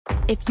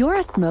If you're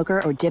a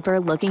smoker or dipper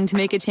looking to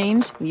make a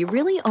change, you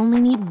really only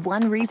need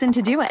one reason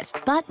to do it.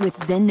 But with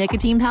Zyn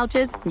nicotine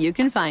pouches, you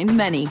can find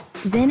many.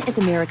 Zyn is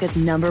America's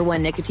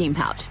 #1 nicotine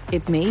pouch.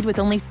 It's made with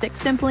only 6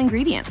 simple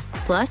ingredients.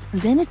 Plus,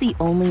 Zyn is the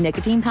only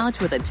nicotine pouch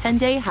with a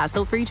 10-day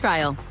hassle-free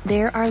trial.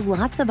 There are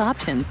lots of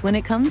options when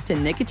it comes to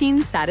nicotine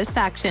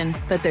satisfaction,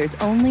 but there's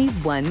only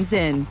one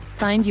Zyn.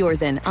 Find your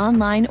Zyn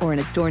online or in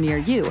a store near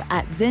you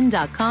at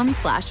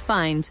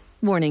zyn.com/find.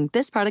 Warning,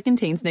 this product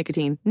contains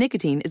nicotine.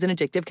 Nicotine is an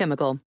addictive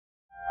chemical.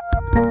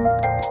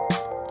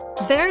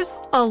 There's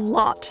a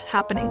lot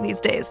happening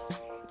these days,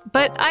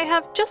 but I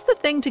have just the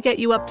thing to get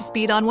you up to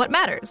speed on what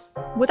matters,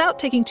 without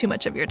taking too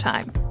much of your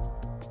time.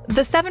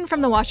 The 7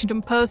 from the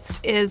Washington Post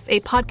is a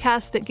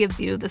podcast that gives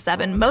you the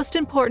 7 most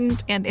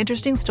important and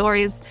interesting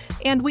stories,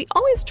 and we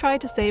always try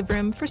to save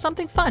room for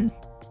something fun.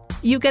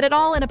 You get it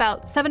all in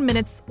about 7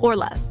 minutes or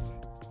less.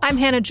 I'm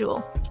Hannah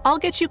Jewell. I'll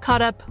get you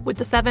caught up with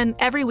the 7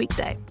 every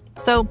weekday,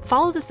 so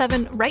follow the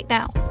 7 right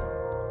now.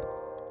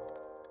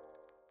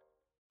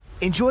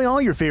 Enjoy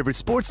all your favorite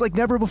sports like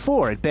never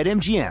before at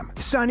BetMGM.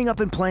 Signing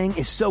up and playing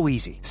is so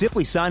easy.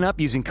 Simply sign up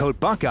using code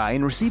Buckeye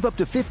and receive up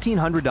to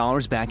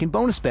 $1,500 back in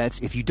bonus bets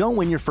if you don't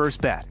win your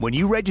first bet. When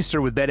you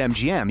register with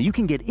BetMGM, you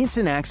can get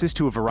instant access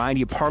to a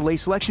variety of parlay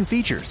selection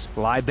features,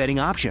 live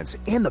betting options,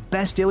 and the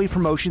best daily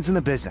promotions in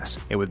the business.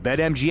 And with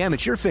BetMGM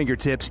at your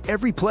fingertips,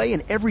 every play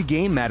and every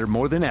game matter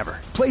more than ever.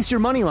 Place your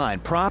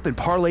moneyline, prop, and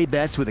parlay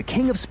bets with the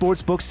king of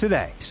sportsbooks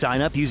today.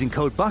 Sign up using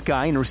code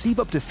Buckeye and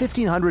receive up to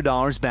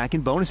 $1,500 back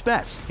in bonus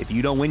bets if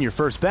you don't win your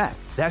first bet.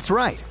 That's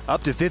right,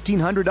 up to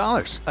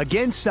 $1,500.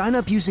 Again, sign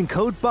up using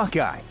code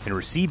Buckeye and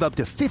receive up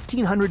to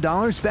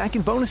 $1,500 back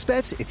in bonus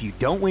bets if you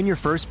don't win your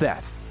first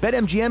bet.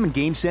 BetMGM and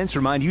GameSense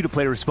remind you to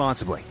play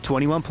responsibly.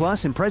 21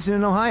 plus and present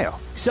in Ohio.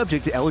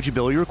 Subject to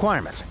eligibility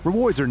requirements.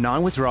 Rewards are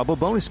non-withdrawable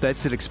bonus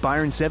bets that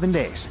expire in 7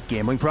 days.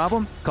 Gambling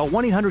problem? Call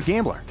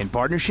 1-800-GAMBLER in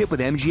partnership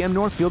with MGM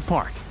Northfield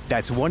Park.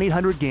 That's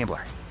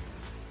 1-800-GAMBLER.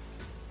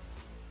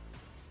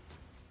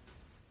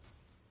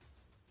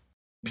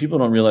 People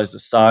don't realize the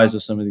size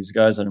of some of these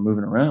guys that are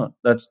moving around.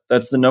 That's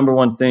the number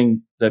one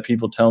thing that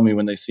people tell me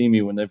when they see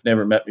me, when they've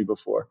never met me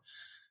before,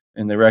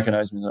 and they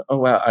recognize me. Like, oh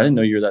wow, I didn't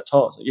know you were that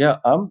tall. So, yeah,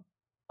 I'm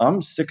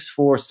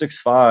 6'4",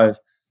 6'5",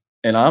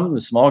 and I'm the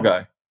small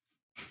guy.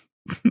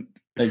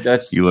 Like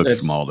you look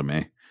small to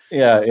me.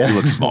 Yeah. You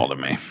look small to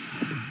me.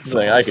 It's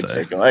like I can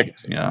take him. I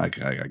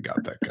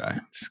got that guy.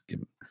 Just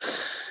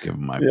give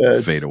him my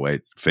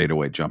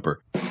fadeaway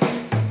jumper.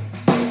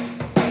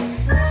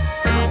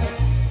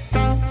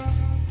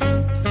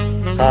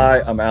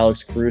 Hi, I'm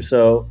Alex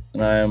Caruso,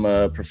 and I am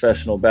a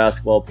professional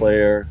basketball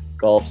player,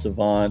 golf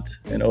savant,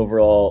 and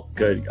overall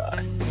good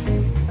guy.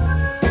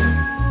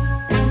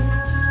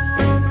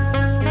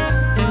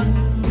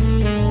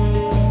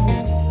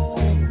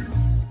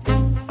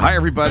 Hi,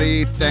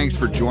 everybody. Thanks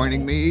for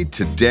joining me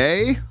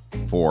today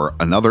for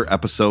another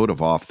episode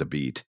of Off the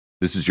Beat.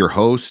 This is your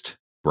host,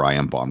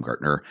 Brian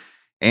Baumgartner.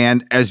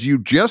 And as you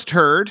just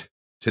heard,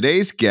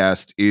 today's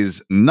guest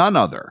is none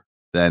other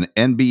than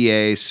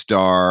NBA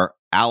star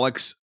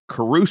Alex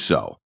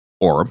Caruso,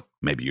 or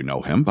maybe you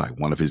know him by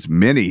one of his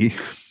many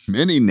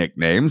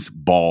nicknames,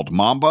 Bald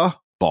Mamba,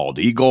 Bald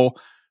Eagle,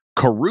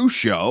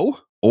 Caruso,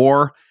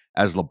 or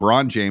as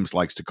LeBron James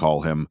likes to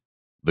call him,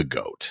 the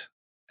GOAT.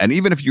 And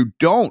even if you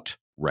don't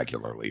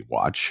regularly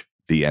watch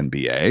the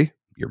NBA,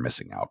 you're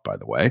missing out, by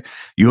the way,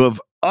 you have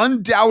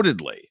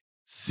undoubtedly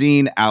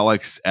seen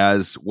Alex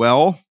as,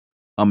 well,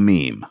 a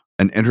meme,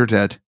 an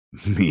internet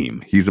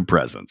meme. He's a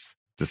presence,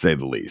 to say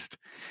the least.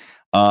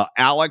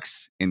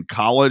 Alex in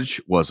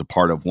college was a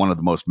part of one of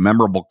the most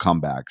memorable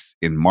comebacks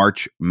in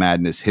March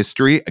Madness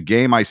history, a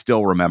game I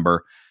still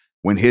remember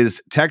when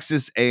his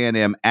Texas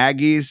A&M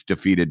Aggies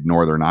defeated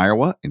Northern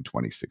Iowa in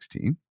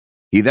 2016.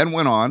 He then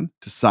went on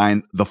to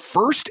sign the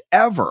first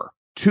ever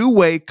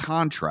two-way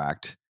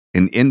contract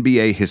in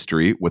NBA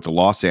history with the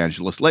Los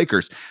Angeles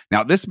Lakers.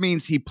 Now, this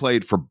means he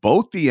played for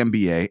both the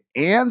NBA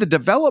and the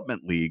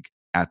Development League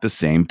at the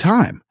same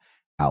time.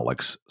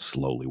 Alex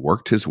slowly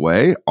worked his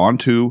way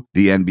onto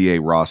the NBA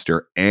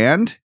roster,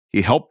 and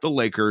he helped the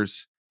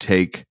Lakers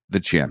take the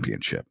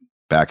championship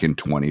back in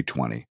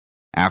 2020.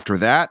 After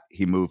that,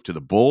 he moved to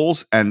the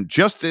Bulls, and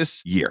just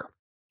this year,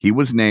 he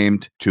was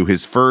named to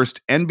his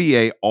first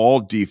NBA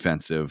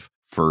All-Defensive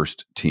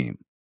first team.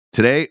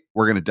 Today,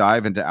 we're going to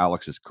dive into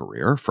Alex's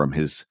career, from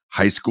his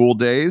high school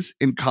days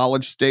in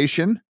College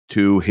Station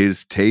to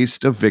his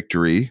taste of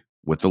victory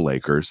with the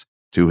Lakers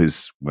to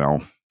his,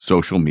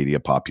 social media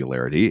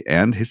popularity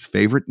and his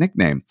favorite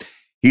nickname.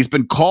 He's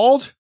been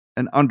called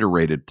an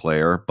underrated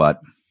player, but,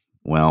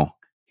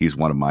 he's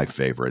one of my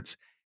favorites.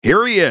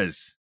 Here he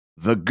is,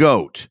 the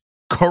GOAT,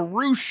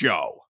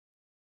 Caruso,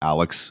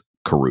 Alex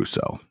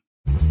Caruso.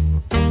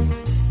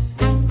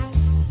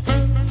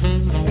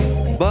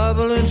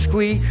 Bubble and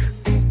squeak,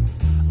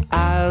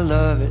 I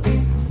love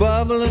it.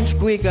 Bubble and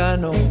squeak, I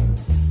know.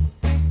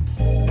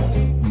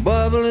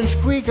 Bubble and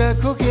squeak, I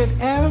cook it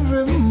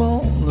every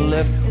morning,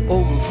 left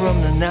over from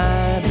the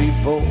night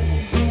before.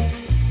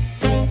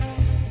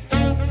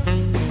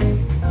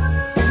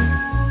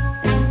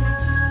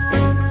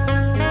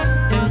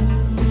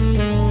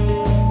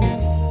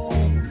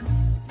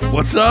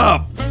 What's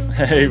up?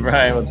 Hey,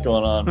 Brian, what's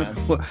going on,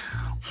 man?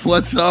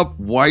 What's up,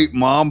 White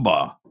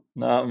Mamba?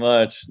 Not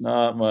much.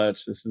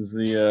 This is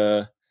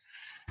the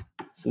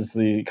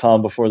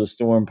calm before the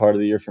storm part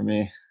of the year for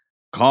me.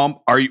 Calm.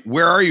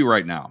 Where are you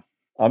right now?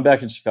 I'm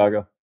back in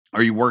Chicago.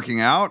 Are you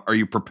working out? Are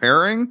you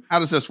preparing? How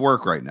does this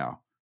work right now?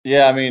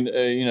 Yeah, I mean,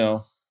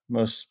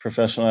 most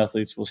professional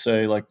athletes will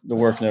say like the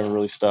work never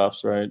really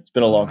stops, right? It's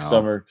been a long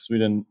summer because we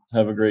didn't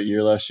have a great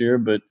year last year,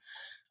 but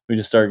we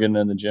just started getting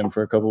in the gym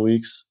for a couple of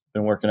weeks.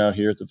 Been working out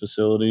here at the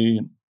facility,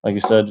 and like you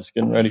said, just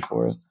getting ready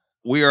for it.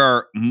 We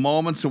are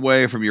moments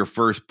away from your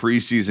first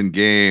preseason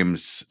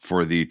games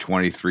for the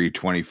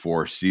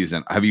 23-24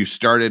 season. Have you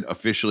started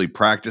officially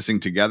practicing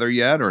together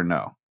yet or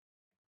no?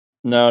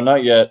 No,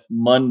 not yet.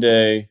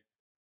 Monday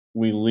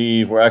we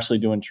leave. We're actually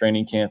doing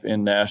training camp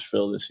in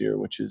Nashville this year,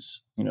 which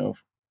is,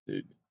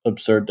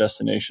 absurd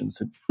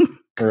destinations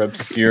or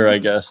obscure, I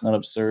guess. Not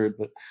absurd,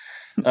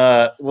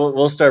 but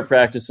we'll start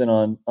practicing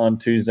on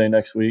Tuesday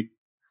next week.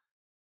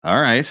 All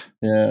right.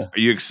 Yeah. Are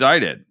you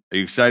excited? Are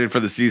you excited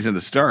for the season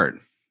to start?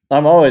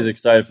 I'm always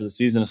excited for the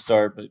season to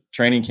start, but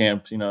training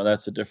camp,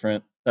 that's a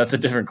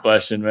different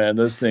question, man.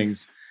 Those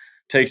things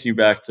takes you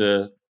back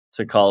to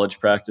college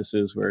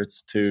practices where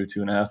it's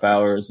 2.5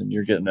 hours and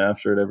you're getting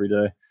after it every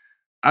day.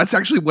 That's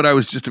actually what I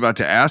was just about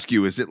to ask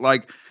you. Is it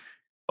like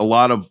a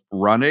lot of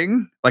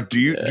running? Like,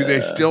 do they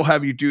still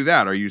have you do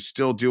that? Are you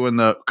still doing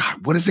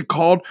what is it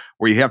called?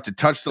 Where you have to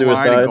touch the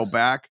line and go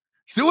back?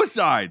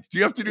 Suicides. Do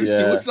you have to do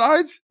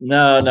suicides?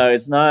 No,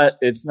 it's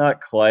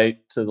not quite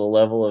to the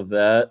level of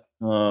that.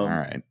 All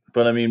right.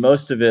 But I mean,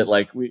 most of it,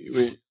 like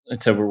we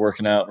said, we're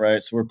working out,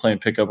 right? So we're playing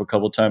pickup a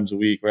couple times a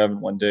week. We're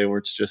having one day where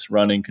it's just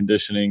running,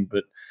 conditioning,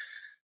 but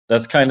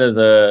that's kind of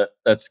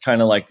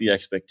like the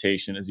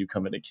expectation as you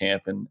come into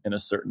camp in a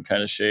certain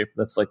kind of shape.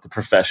 That's like the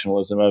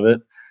professionalism of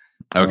it.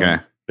 Okay.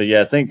 But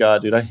yeah, thank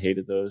God, dude. I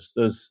hated those.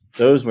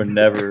 Those were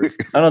never.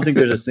 I don't think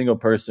there's a single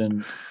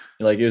person.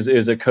 Like it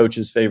was a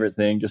coach's favorite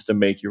thing just to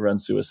make you run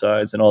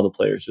suicides, and all the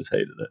players just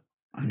hated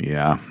it.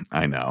 Yeah,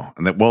 I know.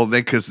 And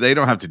because they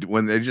don't have to do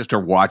when they just are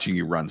watching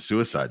you run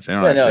suicides. They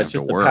don't it's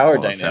just the power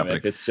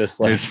dynamic. It's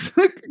just like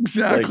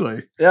exactly.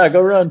 Like, yeah,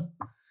 go run.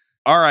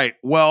 All right.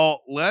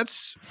 Well,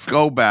 let's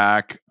go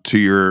back to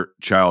your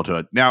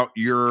childhood. Now,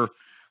 your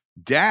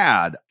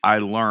dad, I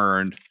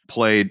learned,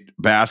 played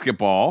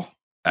basketball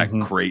at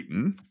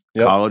Creighton,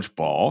 college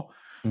ball.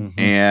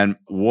 And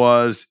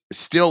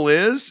still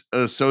is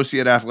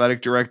associate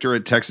athletic director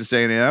at Texas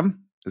A&M.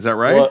 Is that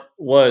right?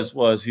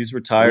 Was he's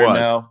retired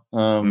now.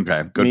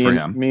 Okay, good for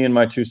him. Me and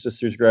my two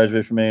sisters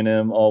graduated from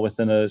A&M all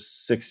within a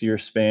 6-year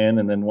span,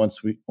 and then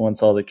once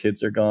all the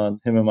kids are gone,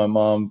 him and my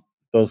mom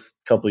both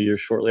a couple of years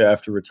shortly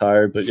after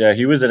retired. But yeah,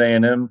 he was at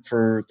A&M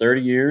for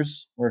 30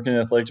 years working in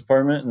the athletic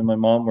department, and then my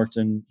mom worked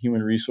in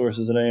human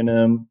resources at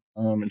A&M,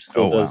 and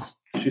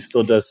she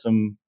still does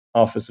some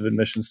office of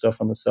admission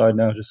stuff on the side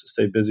now just to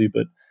stay busy.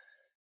 But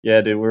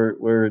yeah, dude,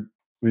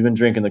 we've been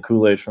drinking the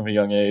Kool-Aid from a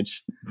young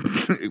age.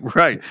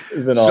 Right.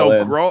 We've been all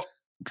in.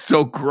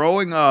 So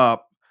growing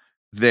up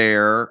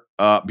there,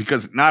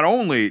 because not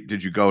only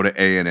did you go to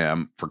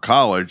A&M for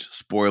college,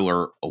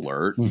 spoiler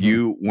alert,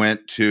 you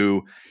went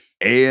to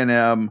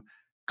A&M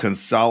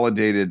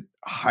Consolidated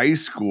High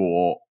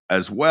School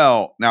as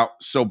well. Now,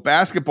 so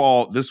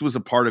basketball, this was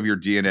a part of your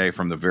DNA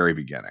from the very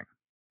beginning.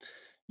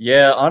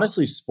 Yeah,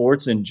 honestly,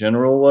 sports in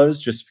general was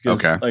just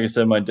because, like I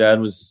said, my dad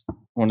was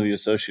one of the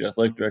associate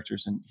athletic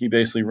directors, and he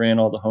basically ran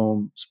all the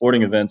home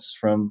sporting events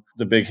from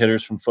the big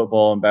hitters from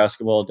football and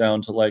basketball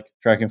down to like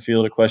track and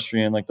field,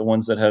 equestrian, like the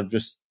ones that have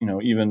just,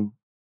 even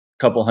a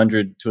couple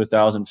 100 to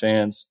 1,000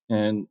 fans.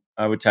 And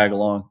I would tag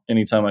along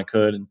anytime I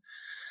could. And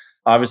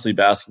obviously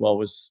basketball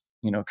was,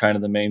 kind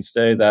of the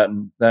mainstay, that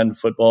and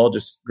football,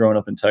 just growing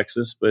up in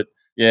Texas. But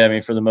yeah, I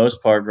mean, for the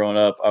most part, growing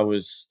up, I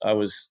was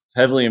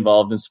heavily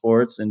involved in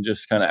sports and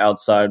just kind of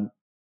outside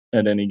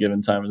at any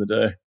given time of the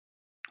day.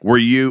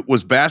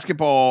 Was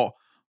basketball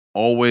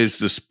always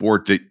the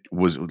sport that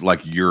was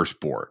like your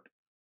sport,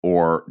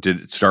 or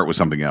did it start with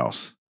something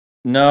else?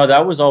 No,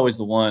 that was always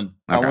the one.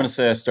 Okay. I want to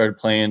say I started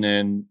playing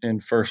in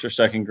first or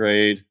second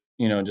grade,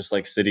 just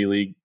like city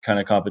league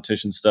kind of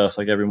competition stuff.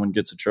 Like everyone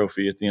gets a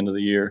trophy at the end of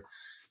the year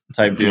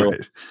type deal.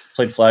 Right.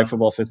 Played flag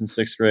football 5th and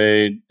 6th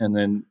grade, and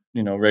then,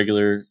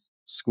 regular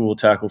school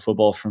tackle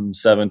football from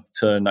 7th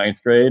to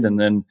 9th grade. And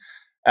then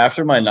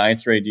after my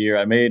 9th grade year,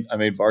 I made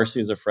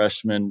varsity as a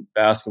freshman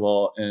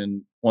basketball.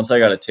 And once I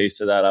got a taste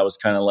of that, I was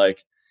kind of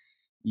like,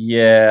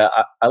 yeah,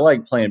 I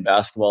like playing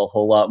basketball a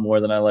whole lot more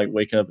than I like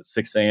waking up at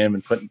 6 a.m.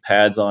 and putting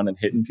pads on and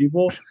hitting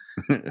people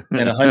in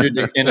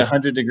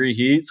 100-degree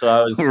heat. So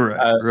I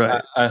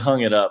was, I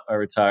hung it up. I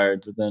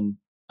retired, but then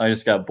I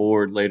just got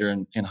bored later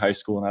in high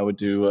school, and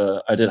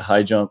I did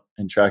high jump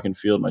and track and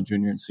field my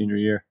junior and senior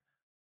year.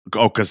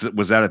 Oh, because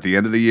was that at the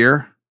end of the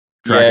year?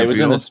 It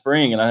was in the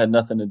spring, and I had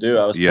nothing to do.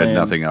 Had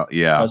nothing else.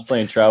 Yeah, I was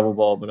playing travel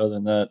ball, but other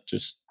than that,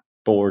 just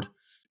bored.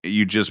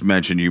 You just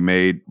mentioned you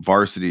made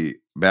varsity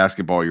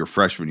basketball your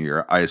freshman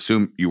year. I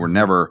assume you were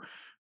never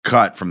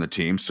cut from the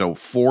team. So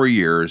 4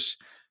 years.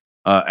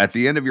 At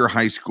the end of your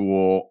high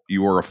school,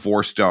 you were a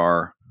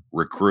 4-star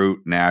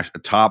recruit, a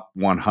top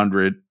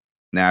 100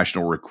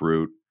 national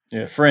recruit.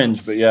 Yeah,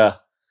 fringe, but yeah.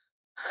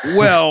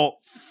 Well,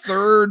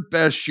 third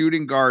best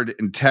shooting guard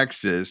in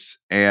Texas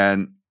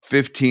and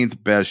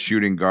 15th best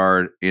shooting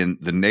guard in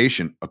the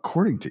nation,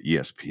 according to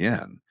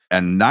ESPN,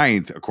 and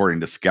ninth, according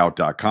to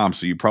scout.com.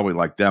 So you probably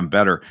like them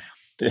better.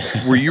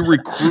 Were you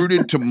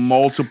recruited to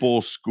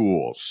multiple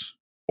schools,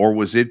 or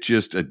was it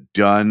just a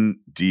done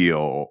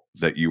deal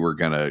that you were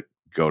going to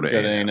go to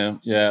A&M?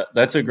 Yeah,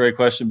 that's a great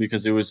question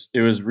because it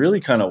was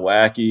really kind of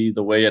wacky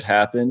the way it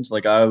happened.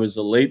 Like I was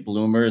a late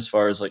bloomer as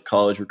far as like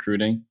college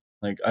recruiting.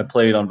 Like I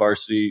played on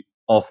varsity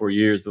all 4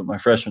 years, but my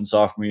freshman,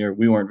 sophomore year,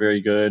 we weren't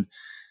very good.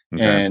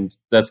 Okay. And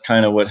that's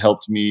kind of what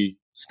helped me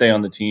stay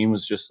on the team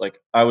was just like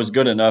I was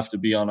good enough to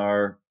be on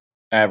our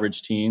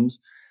average teams.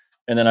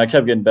 And then I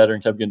kept getting better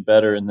and kept getting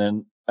better. And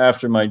then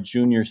after my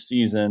junior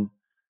season,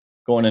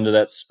 going into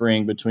that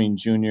spring between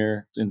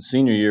junior and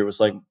senior year was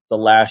like the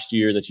last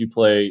year that you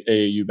play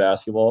AAU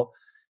basketball.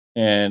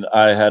 And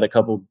I had a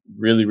couple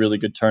really, really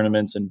good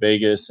tournaments in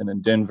Vegas and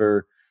in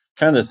Denver,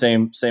 kind of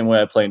the same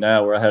way I play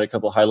now, where I had a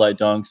couple highlight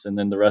dunks. And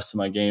then the rest of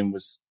my game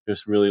was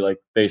just really like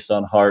based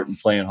on heart and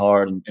playing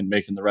hard and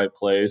making the right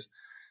plays.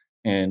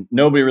 And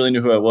nobody really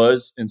knew who I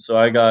was. And so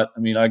I got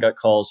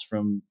calls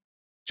from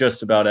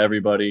just about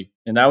everybody.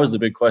 And that was the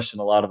big question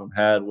a lot of them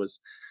had was,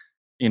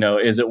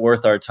 is it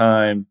worth our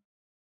time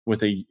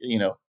with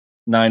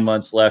 9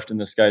 months left in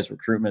this guy's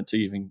recruitment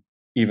to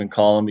even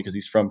call him because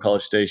he's from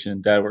College Station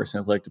and dad works in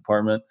the athletic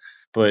department.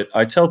 But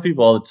I tell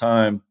people all the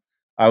time,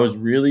 I was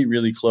really,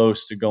 really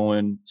close to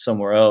going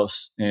somewhere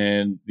else.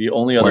 And the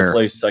only other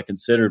place I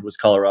considered was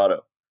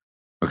Colorado.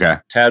 Okay.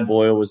 Tad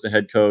Boyle was the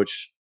head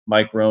coach.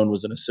 Mike Rohn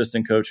was an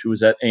assistant coach who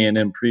was at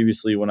A&M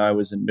previously when I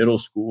was in middle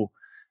school.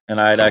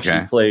 And I had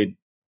actually played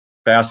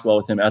basketball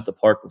with him at the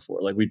park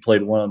before. Like we'd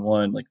played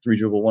one-on-one, like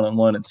 3-dribble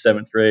one-on-one in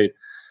 7th grade.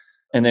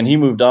 And then he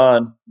moved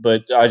on,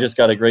 but I just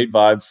got a great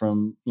vibe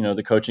from,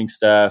 the coaching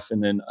staff.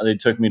 And then they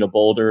took me to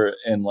Boulder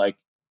in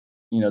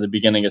the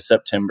beginning of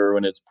September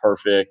when it's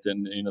perfect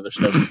and, there's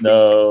no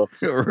snow.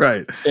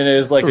 Right. And it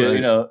was like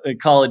a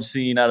college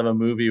scene out of a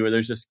movie where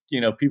there's just,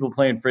 people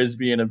playing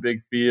Frisbee in a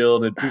big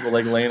field and people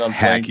like laying on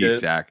blankets. Hacky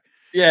sack.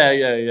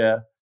 Yeah.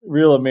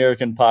 Real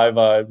American Pie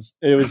vibes.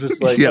 It was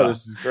just like, oh,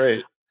 this is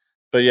great.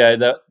 But yeah,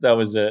 that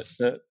was it.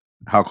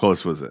 How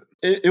close was it?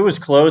 It was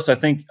close. I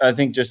think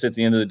just at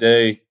the end of the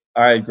day,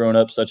 I had grown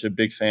up such a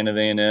big fan of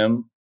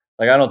A&M.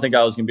 Like, I don't think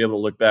I was going to be able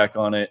to look back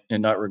on it and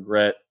not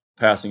regret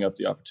passing up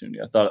the opportunity.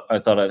 I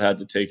thought I'd had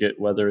to take it,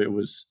 whether it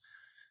was,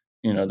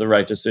 the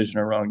right decision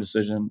or wrong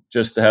decision.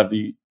 Just to have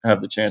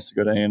the chance to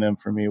go to A&M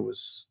for me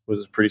was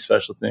a pretty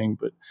special thing.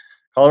 But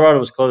Colorado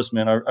was close,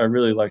 man. I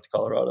really liked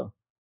Colorado.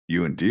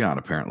 You and Dion,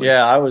 apparently.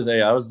 Yeah, I was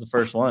the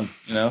first one.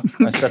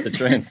 I set the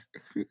trend.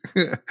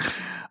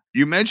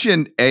 You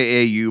mentioned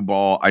AAU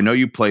ball. I know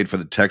you played for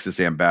the Texas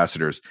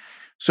Ambassadors.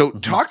 So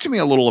talk to me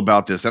a little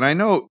about this. And I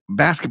know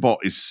basketball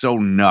is so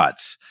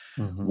nuts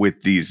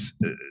with these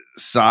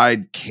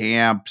side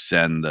camps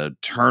and the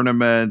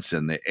tournaments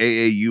and the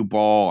AAU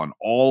ball and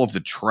all of the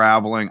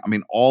traveling. I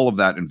mean, all of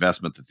that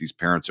investment that these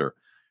parents are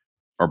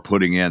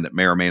putting in that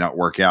may or may not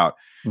work out.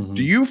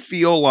 Do you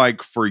feel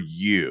like for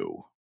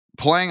you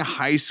playing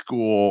high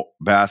school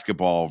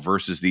basketball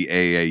versus the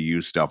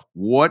AAU stuff,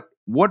 what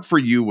for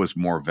you was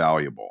more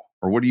valuable,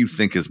 or what do you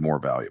think is more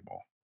valuable?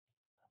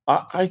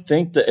 I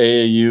think the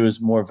AAU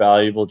is more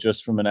valuable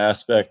just from an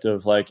aspect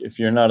of like, if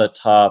you're not a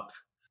top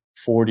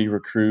 40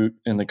 recruit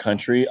in the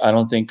country, I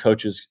don't think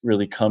coaches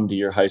really come to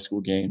your high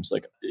school games.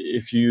 Like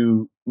if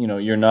you're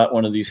not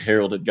one of these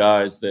heralded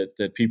guys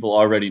that people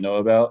already know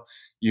about,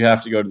 you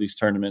have to go to these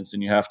tournaments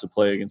and you have to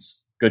play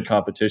against good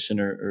competition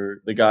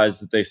or the guys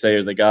that they say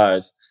are the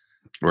guys,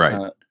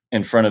 right?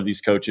 In front of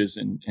these coaches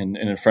and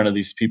in front of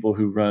these people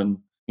who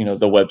run,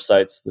 the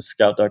websites, the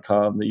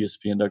scout.com, the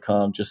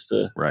ESPN.com, just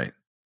to,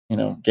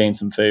 gain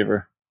some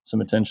favor,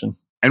 some attention.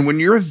 And when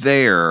you're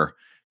there,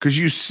 because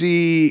you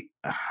see,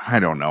 I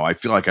don't know, I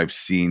feel like I've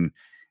seen,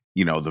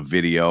 the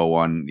video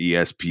on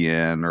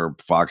ESPN or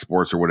Fox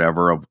Sports or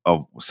whatever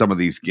of some of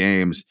these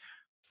games,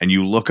 and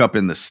you look up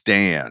in the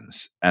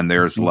stands and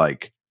there's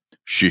like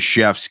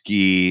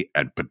Krzyzewski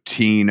and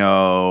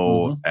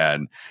Patino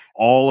and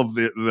all of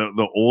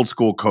the old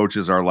school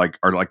coaches are like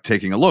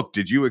taking a look.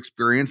 Did you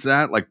experience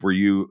that? Like, were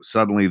you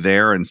suddenly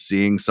there and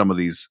seeing some of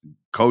these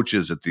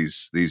coaches at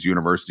these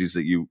universities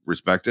that you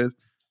respected?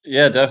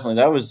 Yeah, definitely.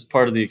 That was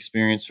part of the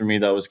experience for me.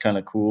 That was kind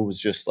of cool. It was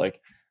just like,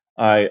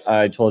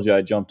 I told you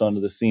I jumped onto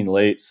the scene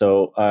late.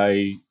 So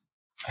I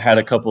had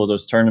a couple of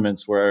those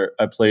tournaments where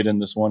I played in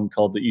this one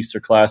called the Easter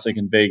Classic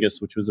in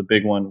Vegas, which was a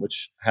big one,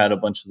 which had a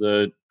bunch of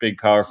the big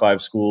Power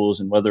 5 schools.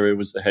 And whether it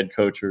was the head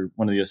coach or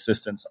one of the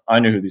assistants, I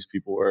knew who these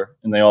people were.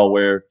 And they all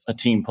wear a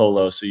team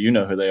polo, so you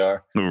know who they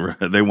are.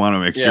 They want to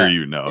make sure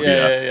you know.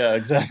 Yeah,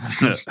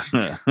 exactly.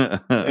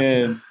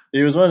 And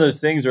it was one of those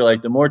things where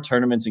like the more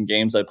tournaments and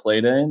games I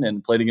played in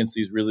and played against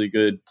these really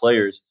good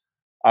players,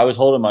 I was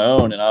holding my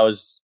own and I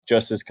was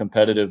just as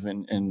competitive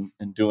and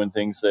doing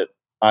things that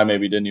I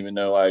maybe didn't even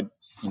know I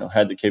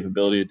had the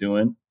capability of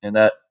doing. And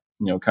that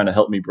kind of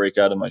helped me break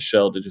out of my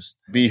shell to just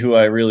be who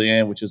I really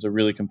am, which is a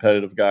really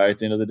competitive guy at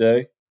the end of the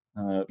day.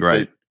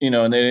 Right. But,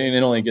 and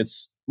it only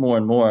gets more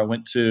and more. I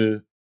went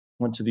to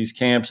these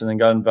camps and then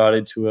got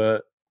invited to a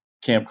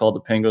camp called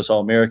the Pangos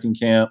All-American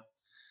Camp,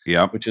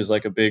 which is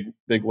like a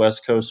big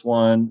West Coast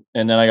one.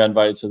 And then I got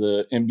invited to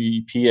the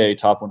NBPA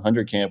Top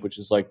 100 Camp, which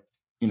is like,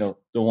 the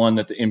one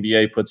that the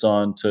NBA puts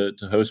on to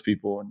host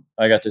people. And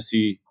I got to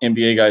see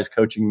NBA guys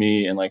coaching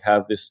me and like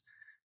have this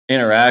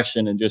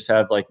interaction and just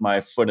have like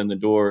my foot in the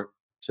door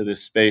to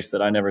this space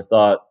that I never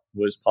thought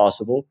was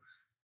possible.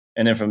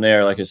 And then from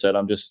there, like I said,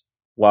 I'm just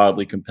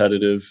wildly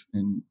competitive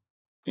and,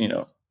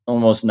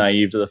 almost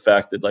naive to the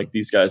fact that like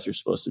these guys are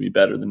supposed to be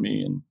better than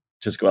me and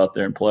just go out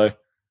there and play.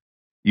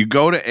 You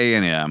go to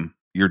A&M,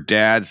 your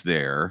dad's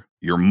there,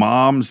 your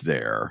mom's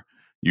there,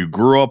 you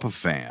grew up a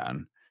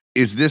fan.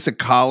 Is this a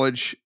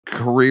college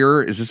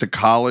career? Is this a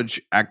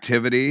college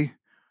activity?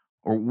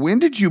 Or when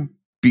did you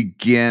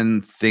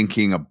begin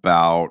thinking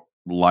about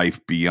life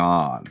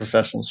beyond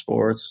professional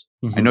sports?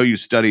 I know you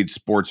studied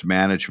sports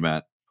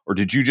management, or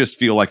did you just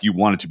feel like you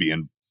wanted to be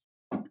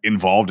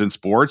involved in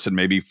sports and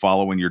maybe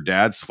follow in your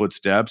dad's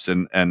footsteps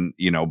and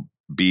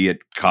be at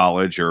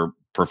college or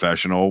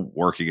professional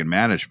working in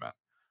management?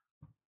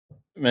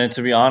 Man,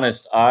 to be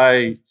honest,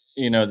 the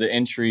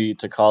entry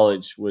to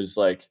college was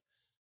like,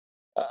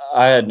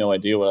 I had no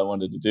idea what I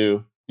wanted to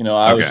do.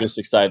 I was just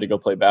excited to go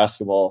play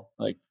basketball.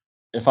 Like,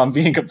 if I'm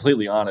being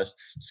completely honest,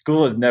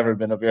 school has never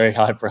been a very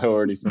high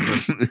priority for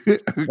me.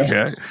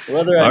 Okay.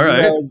 Whether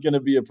I was going to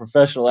be a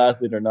professional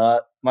athlete or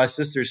not, my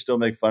sisters still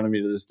make fun of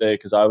me to this day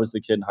because I was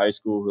the kid in high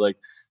school who like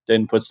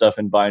didn't put stuff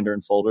in binder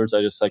and folders.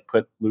 I just like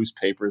put loose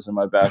papers in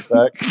my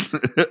backpack.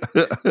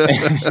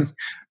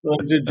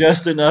 And did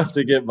just enough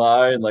to get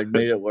by and like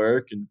made it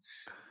work and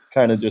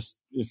kind of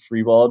just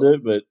freeballed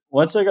it. But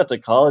once I got to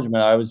college,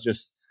 man, I was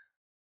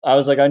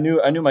like, I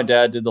knew my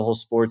dad did the whole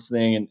sports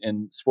thing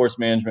and sports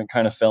management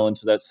kind of fell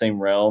into that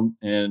same realm.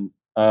 And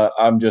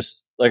I'm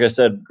just, like I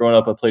said, growing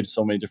up, I played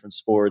so many different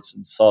sports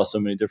and saw so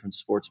many different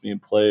sports being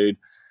played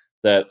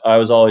that I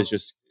was always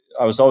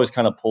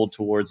kind of pulled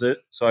towards it.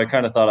 So I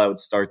kind of thought I would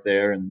start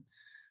there. And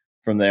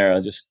from there, I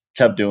just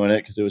kept doing it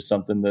because it was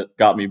something that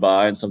got me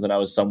by and something I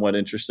was somewhat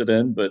interested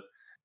in. But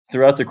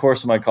throughout the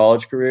course of my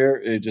college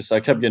career, I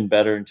kept getting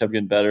better and kept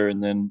getting better.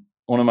 And then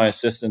one of my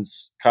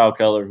assistants, Kyle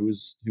Keller, who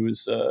was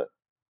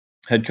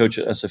head coach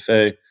at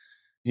SFA,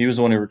 he was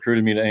the one who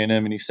recruited me to A&M,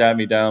 and he sat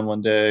me down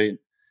one day.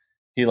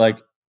 He like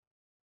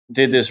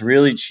did this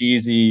really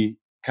cheesy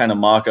kind of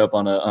mock-up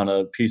on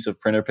a piece of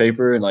printer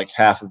paper, and like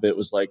half of it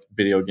was like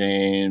video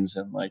games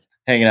and like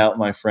hanging out with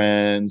my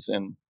friends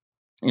and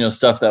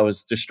stuff that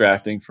was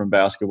distracting from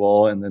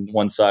basketball. And then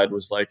one side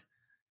was like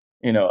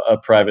a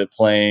private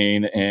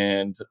plane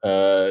and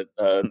a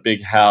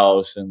big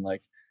house and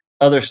like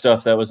other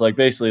stuff that was like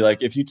basically like,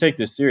 if you take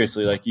this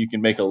seriously, like you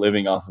can make a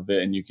living off of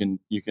it and you can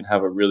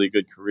have a really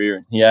good career.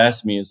 And he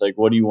asked me, "Is like,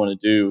 what do you want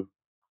to do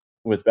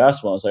with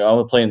basketball?" I was like, "I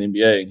want to play in the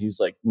NBA." And he's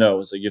like, "No."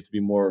 It's like, you have to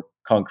be more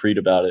concrete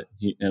about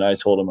it. And I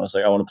told him, I was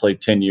like, "I want to play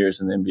 10 years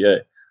in the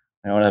NBA.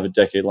 I want to have a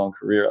decade-long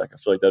career. Like, I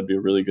feel like that'd be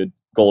a really good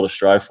goal to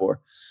strive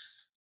for."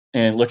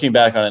 And looking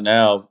back on it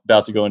now,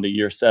 about to go into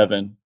year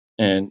 7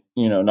 and,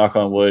 knock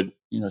on wood,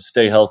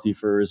 stay healthy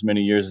for as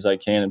many years as I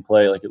can and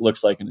play, like it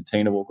looks like an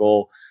attainable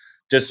goal.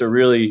 Just a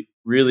really,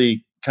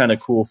 really kind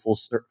of cool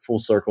full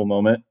circle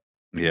moment.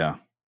 Yeah.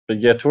 But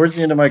yeah, towards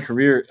the end of my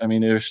career, I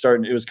mean, it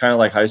was kind of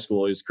like high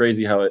school. It was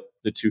crazy how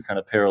the two kind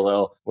of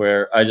parallel,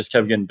 where I just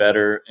kept getting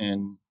better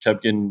and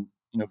kept getting,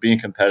 being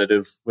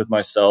competitive with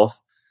myself.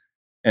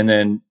 And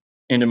then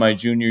into my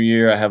junior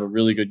year, I have a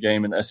really good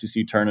game in the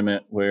SEC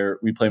tournament where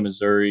we play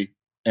Missouri,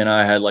 and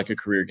I had like a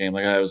career game.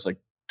 Like I was like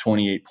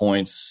 28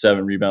 points,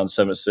 7 rebounds,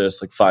 7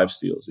 assists, like 5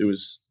 steals. It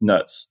was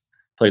nuts.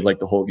 Played like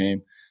the whole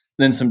game.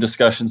 Then some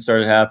discussions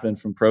started happening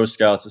from pro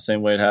scouts, the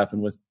same way it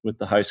happened with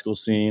the high school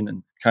scene,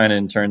 and kind of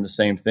in turn the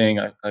same thing.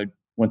 I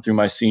went through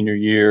my senior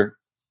year,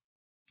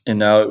 and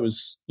now it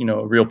was,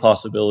 a real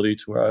possibility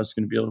to where I was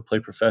going to be able to play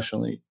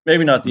professionally.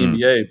 Maybe not the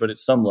NBA, but at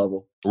some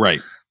level.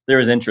 Right. There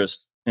was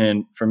interest.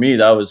 And for me,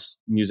 that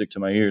was music to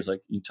my ears.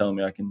 Like, you telling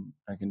me I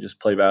can just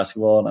play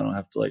basketball and I don't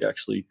have to like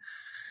actually,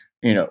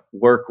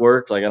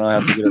 work. Like I don't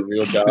have to get a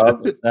real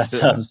job.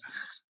 That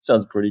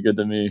sounds pretty good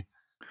to me.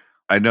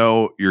 I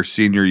know your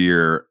senior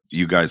year,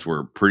 you guys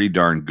were pretty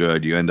darn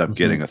good. You end up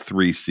getting a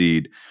 3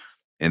 seed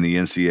in the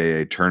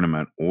NCAA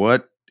tournament.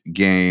 What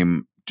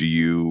game do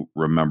you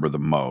remember the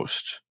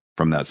most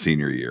from that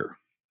senior year?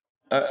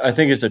 I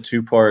think it's a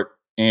 2-part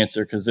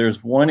answer, because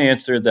there's one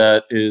answer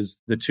that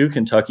is the 2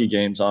 Kentucky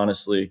games.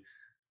 Honestly,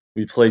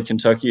 we played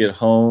Kentucky at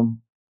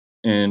home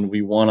and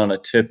we won on a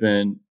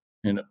tip-in,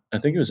 and I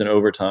think it was in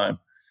overtime.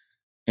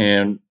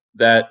 And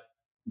that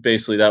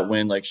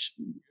win like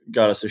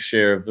got us a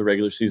share of the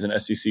regular season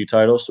SEC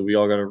title. So we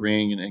all got a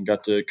ring and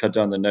got to cut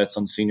down the nets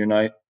on senior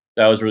night.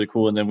 That was really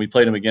cool. And then we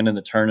played them again in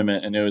the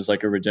tournament, and it was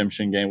like a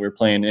redemption game. We were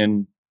playing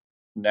in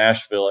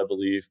Nashville, I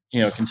believe.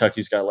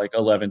 Kentucky's got like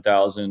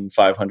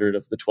 11,500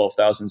 of the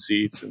 12,000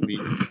 seats, and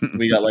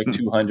we got like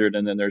 200,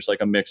 and then there's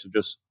like a mix of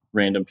just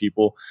random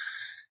people.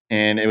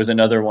 And it was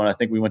another one. I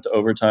think we went to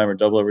overtime or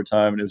double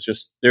overtime. And it was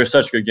just, they're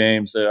such good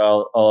games that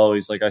I'll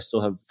always, like, I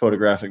still have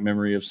photographic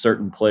memory of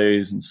certain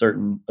plays and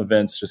certain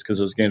events just because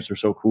those games were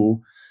so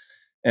cool.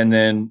 And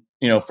then,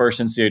 first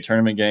NCAA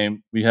tournament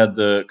game, we had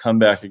the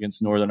comeback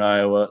against Northern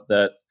Iowa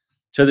that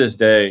to this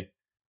day,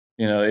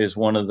 is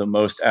one of the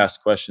most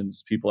asked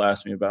questions people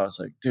ask me about. It's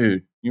like,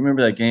 dude, you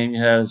remember that game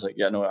you had? It's like,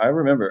 yeah, no, I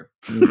remember.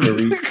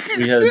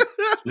 We had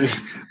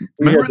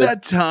remember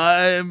that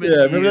time?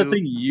 Yeah, remember that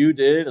thing you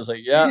did? I was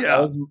like,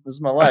 yeah. This is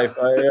my life.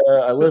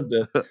 I lived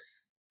it.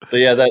 But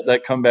yeah,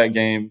 that comeback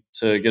game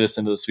to get us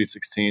into the Sweet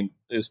 16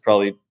 is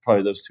probably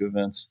those two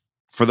events.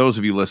 For those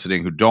of you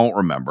listening who don't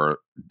remember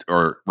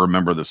or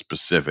remember the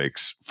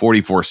specifics,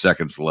 44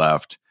 seconds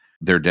left.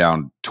 They're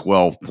down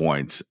 12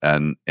 points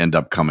and end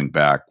up coming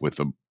back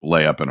with a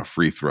layup and a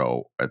free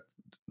throw at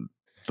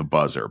the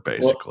buzzer,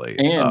 basically.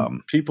 Well,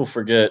 and people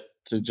forget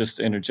to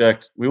just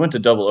interject. We went to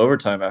double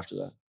overtime after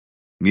that.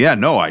 Yeah,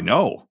 no, I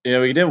know.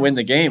 We didn't win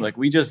the game. Like,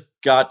 we just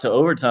got to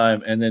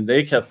overtime, and then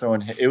they kept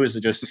throwing. It was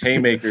just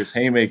haymakers.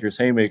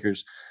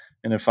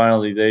 And then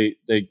finally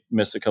they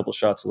missed a couple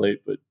shots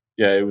late. But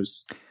yeah, it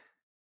was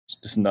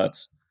just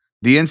nuts.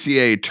 The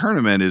NCAA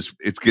tournament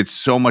it gets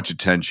so much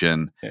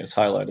attention. Yeah, it's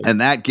highlighted.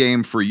 And that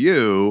game for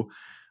you,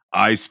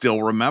 I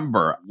still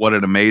remember what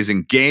an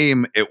amazing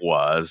game it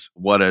was.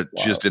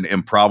 Just an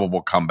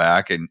improbable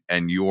comeback,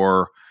 and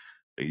your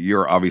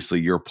obviously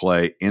your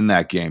play in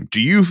that game.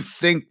 Do you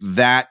think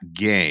that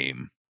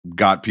game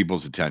got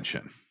people's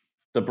attention?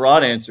 The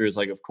broad answer is,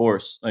 like, of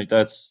course. Like,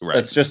 that's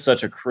just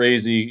such a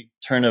crazy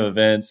turn of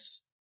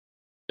events.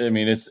 I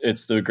mean,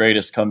 it's the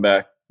greatest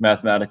comeback.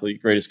 Mathematically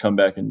greatest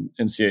comeback in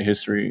NCAA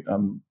history,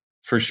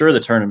 for sure the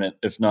tournament,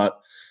 if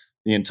not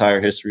the entire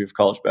history of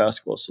college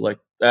basketball. So, like,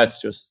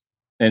 that's just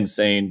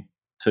insane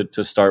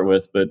to start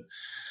with. But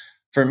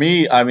for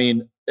me, I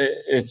mean,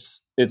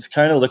 it's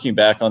kind of looking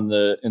back on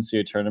the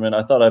NCAA tournament.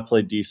 I thought I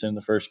played decent in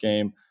the first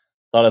game.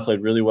 Thought I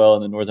played really well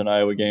in the Northern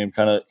Iowa game.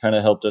 Kind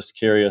of helped us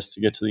carry us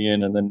to get to the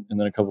end, and then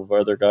a couple of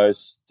our other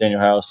guys, Daniel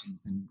House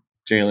and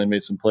Jalen,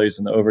 made some plays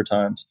in the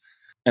overtimes.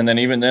 And then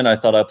even then, I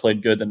thought I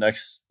played good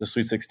the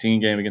Sweet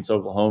 16 game against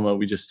Oklahoma.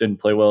 We just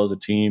didn't play well as a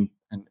team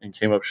and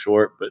came up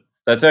short. But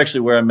that's actually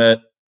where I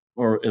met,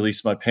 or at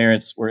least my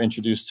parents were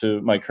introduced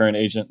to my current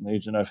agent, and the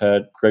agent I've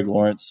had, Greg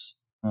Lawrence,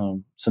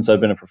 since I've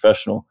been a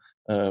professional,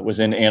 was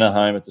in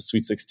Anaheim at the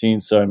Sweet 16.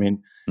 So, I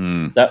mean,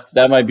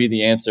 that might be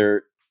the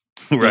answer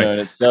in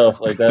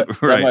itself. Like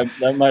that, right.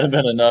 that might have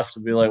been enough to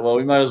be like, well,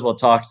 we might as well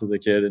talk to the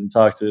kid and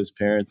talk to his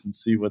parents and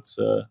see what's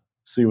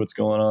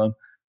going on.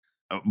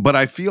 But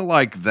I feel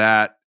like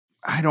that,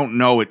 I don't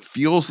know, it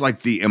feels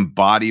like the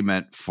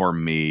embodiment for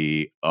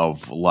me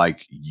of,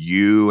 like,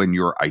 you and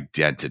your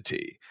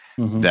identity,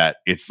 that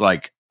it's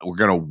like, we're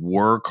going to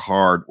work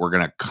hard. We're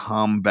going to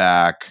come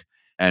back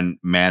and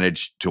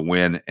manage to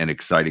win in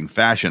exciting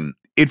fashion.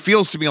 It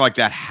feels to me like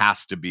that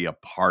has to be a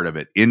part of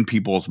it in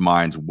people's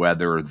minds,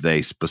 whether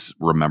they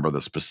remember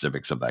the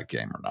specifics of that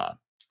game or not.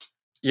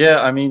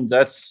 Yeah. I mean,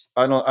 I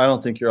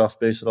don't think you're off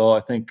base at all. I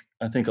think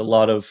a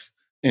lot of,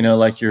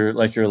 like you're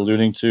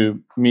alluding to,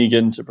 me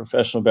getting to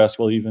professional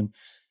basketball, even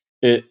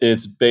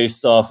it's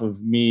based off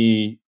of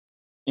me,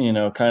 kind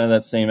of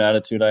that same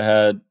attitude I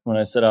had when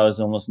I said I was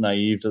almost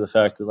naive to the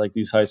fact that, like,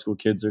 these high school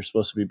kids are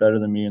supposed to be better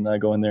than me, and I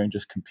go in there and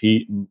just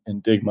compete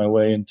and dig my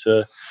way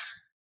into,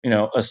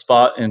 a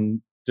spot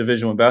in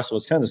Division I basketball.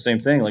 It's kind of the same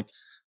thing. Like,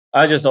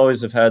 I just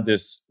always have had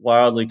this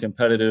wildly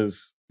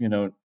competitive,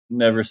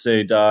 never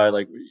say die.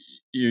 Like,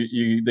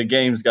 the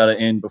game's got to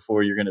end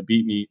before you're going to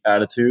beat me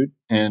attitude.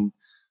 And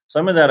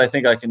some of that I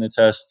think I can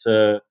attest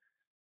to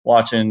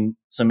watching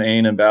some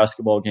A&M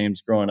basketball games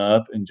growing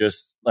up, and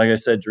just, like I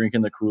said,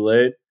 drinking the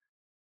Kool-Aid.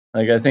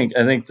 Like, I think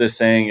the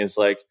saying is,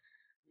 like,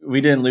 we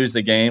didn't lose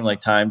the game, like,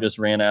 time just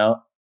ran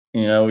out.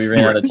 We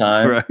ran out of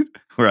time.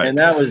 Right. And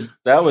that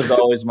was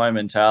always my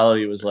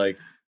mentality, was like,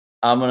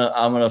 I'm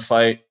gonna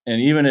fight,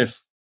 and even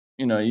if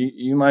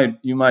you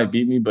might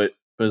beat me, but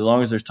as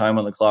long as there's time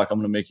on the clock, I'm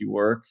gonna make you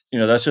work.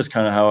 That's just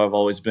kind of how I've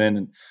always been.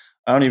 And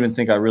I don't even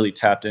think I really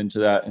tapped into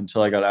that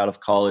until I got out of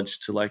college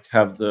to, like,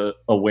 have the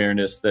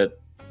awareness that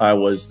I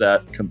was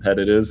that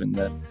competitive, and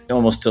that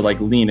almost to, like,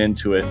 lean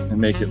into it and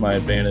make it my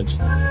advantage.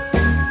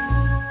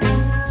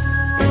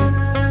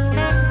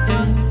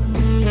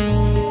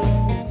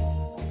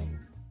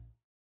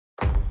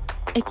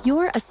 If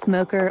you're a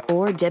smoker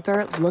or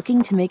dipper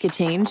looking to make a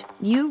change,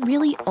 you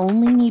really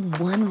only need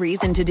one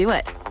reason to do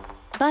it.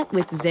 But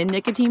with Zyn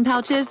nicotine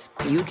pouches,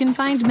 you can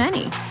find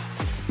many.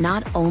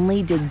 Not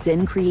only did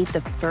Zyn create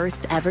the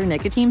first ever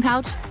nicotine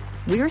pouch,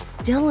 we're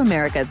still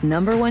America's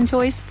 #1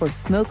 choice for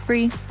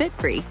smoke-free,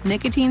 spit-free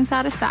nicotine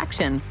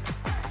satisfaction.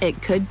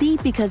 It could be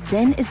because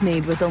Zyn is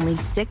made with only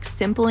 6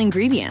 simple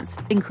ingredients,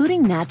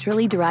 including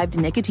naturally derived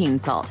nicotine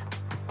salt.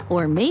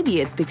 Or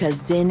maybe it's because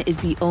Zyn is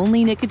the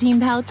only nicotine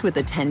pouch with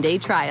a 10-day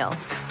trial.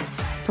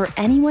 For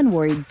anyone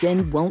worried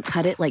Zyn won't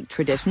cut it like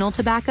traditional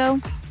tobacco,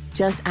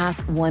 just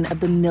ask one of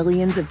the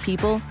millions of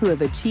people who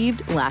have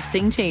achieved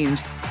lasting change.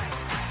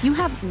 You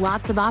have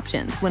lots of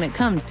options when it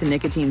comes to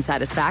nicotine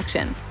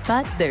satisfaction,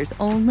 but there's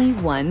only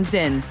one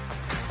Zyn.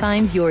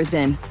 Find your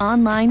Zyn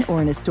online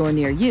or in a store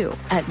near you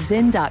at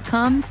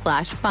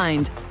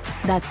zyn.com/find.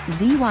 That's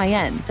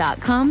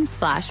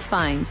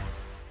ZYN.com/find.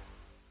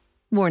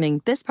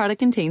 Warning, this product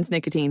contains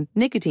nicotine.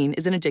 Nicotine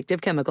is an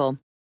addictive chemical.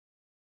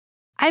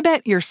 I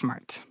bet you're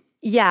smart.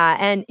 Yeah,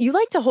 and you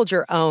like to hold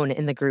your own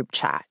in the group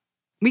chat.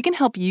 We can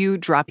help you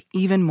drop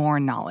even more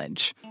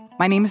knowledge.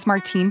 My name is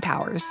Martine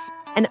Powers.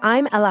 And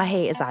I'm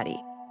Elahe Izadi.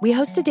 We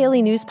host a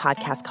daily news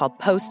podcast called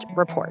Post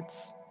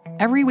Reports.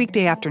 Every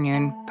weekday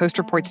afternoon, Post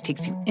Reports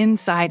takes you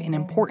inside an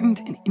important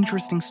and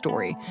interesting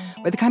story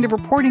with the kind of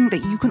reporting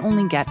that you can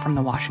only get from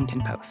the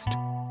Washington Post.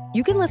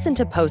 You can listen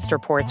to Post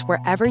Reports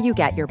wherever you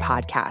get your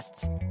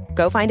podcasts.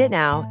 Go find it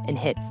now and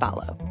hit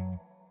follow.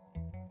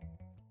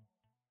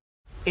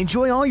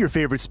 Enjoy all your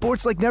favorite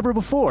sports like never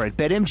before at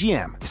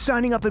BetMGM.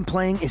 Signing up and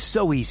playing is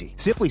so easy.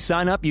 Simply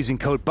sign up using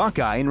code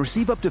Buckeye and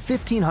receive up to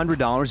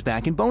 $1,500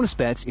 back in bonus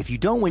bets if you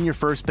don't win your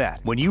first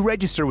bet. When you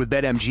register with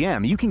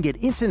BetMGM, you can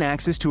get instant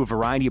access to a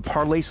variety of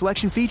parlay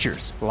selection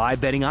features, live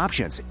betting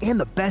options, and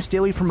the best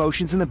daily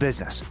promotions in the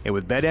business. And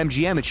with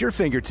BetMGM at your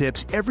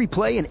fingertips, every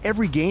play and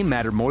every game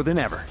matter more than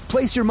ever.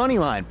 Place your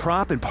moneyline,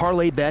 prop, and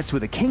parlay bets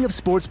with the king of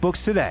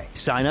sportsbooks today.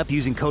 Sign up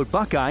using code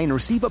Buckeye and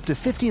receive up to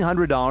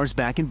 $1,500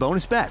 back in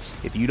bonus bets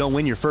if you don't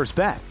win your first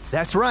bet.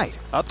 That's right,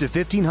 up to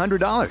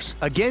 $1,500.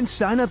 Again,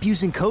 sign up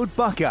using code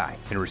Buckeye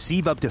and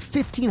receive up to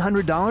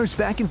 $1,500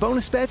 back in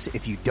bonus bets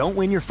if you don't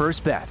win your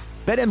first bet.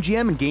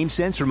 BetMGM and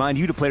GameSense remind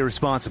you to play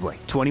responsibly.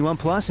 21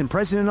 plus and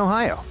present in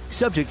Ohio.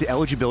 Subject to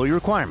eligibility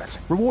requirements.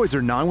 Rewards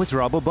are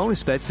non-withdrawable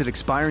bonus bets that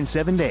expire in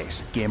 7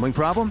 days. Gambling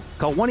problem?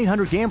 Call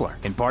 1-800-GAMBLER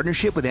in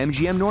partnership with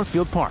MGM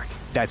Northfield Park.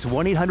 That's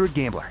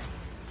 1-800-GAMBLER.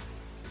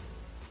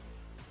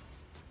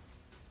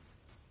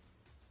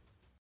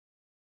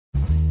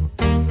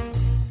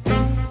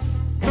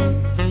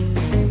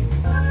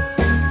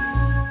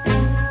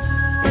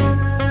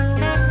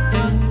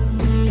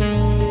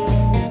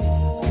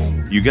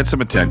 You get some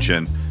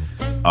attention,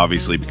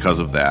 obviously, because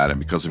of that and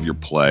because of your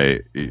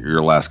play,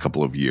 your last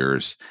couple of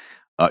years.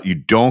 You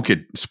don't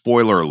get,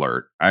 spoiler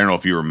alert, I don't know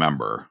if you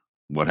remember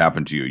what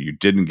happened to you. You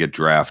didn't get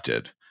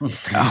drafted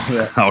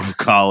out of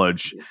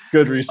college.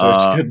 Good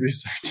research, good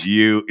research.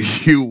 You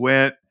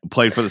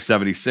played for the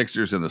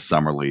 76ers in the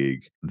summer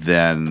league.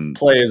 Then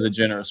play is a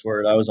generous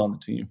word. I was on the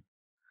team.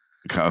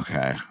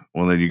 Okay.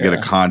 Well, then you get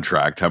a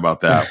contract. How about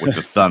that with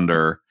the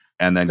Thunder?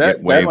 And then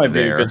get waived there. That might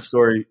be a good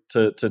story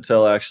to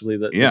tell, actually,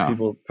 that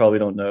people probably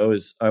don't know.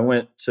 Is I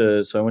went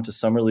to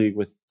Summer League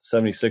with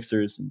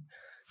 76ers. And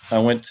I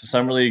went to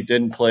Summer League,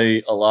 didn't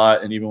play a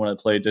lot, and even when I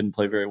played, didn't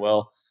play very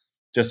well.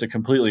 Just a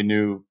completely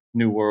new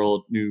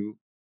world, new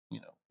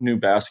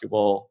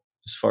basketball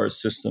as far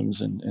as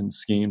systems and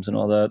schemes and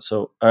all that.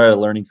 So I had a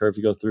learning curve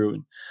to go through.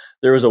 And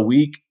there was a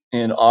week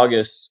in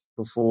August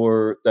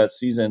before that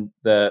season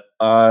that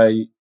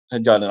I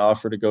had gotten an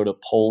offer to go to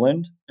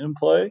Poland and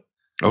play.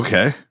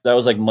 Okay. That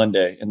was like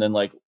Monday. And then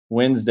like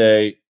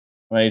Wednesday,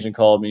 my agent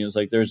called me and was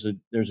like, there's a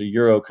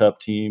Euro Cup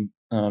team.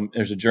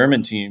 There's a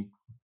German team.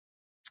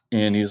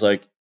 And he's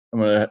like,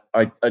 I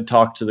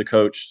talked to the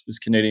coach, this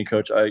Canadian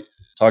coach. I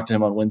talked to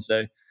him on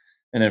Wednesday.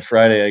 And then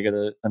Friday I get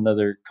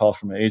another call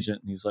from my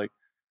agent. And he's like,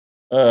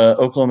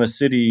 Oklahoma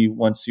City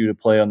wants you to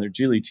play on their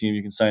G League team.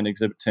 You can sign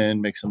Exhibit 10,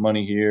 make some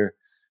money here,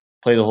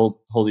 play the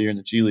whole year in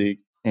the G League.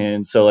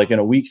 And so like in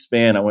a week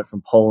span, I went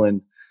from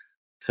Poland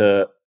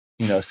to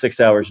 6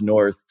 hours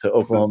north to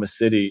Oklahoma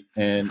City.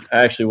 And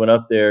I actually went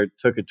up there,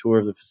 took a tour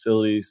of the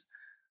facilities,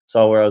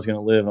 saw where I was going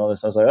to live and all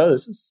this. I was like, oh,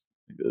 this is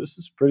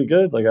pretty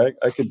good. Like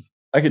I could,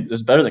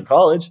 it's better than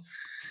college.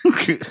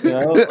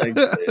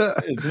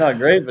 It's not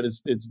great, but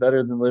it's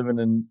better than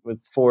living with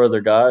 4 other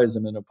guys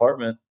in an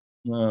apartment.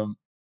 And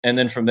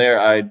then from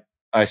there,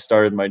 I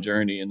started my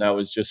journey, and that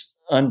was just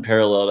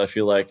unparalleled. I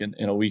feel like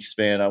in a week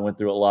span, I went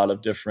through a lot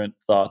of different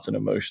thoughts and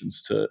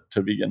emotions to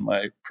begin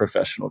my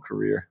professional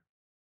career.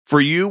 For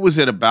you, was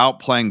it about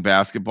playing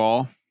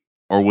basketball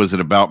or was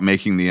it about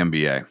making the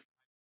NBA?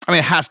 I mean,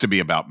 it has to be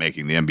about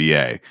making the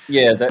NBA.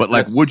 Yeah.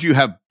 But would you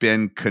have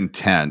been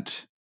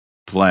content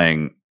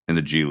playing in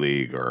the G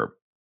League or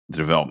the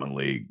Development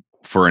League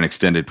for an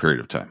extended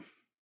period of time?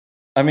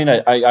 I mean,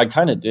 I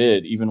kind of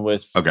did, even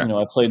with,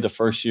 I played the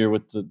first year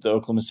with the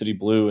Oklahoma City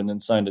Blue and then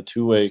signed a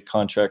 2-way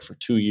contract for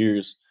 2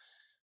 years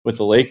with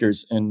the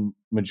Lakers. And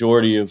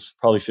majority of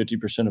probably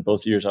 50% of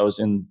both years I was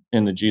in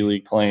the G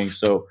League playing.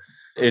 So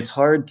it's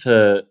hard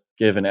to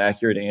give an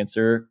accurate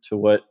answer to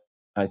what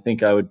I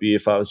think I would be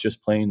if I was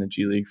just playing the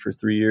G League for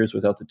 3 years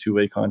without the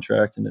 2-way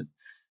contract and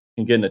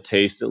getting a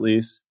taste at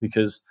least.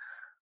 Because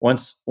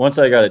once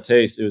I got a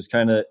taste, it was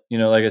kind of,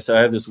 like I said,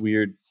 I have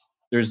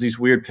there's these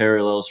weird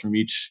parallels from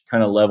each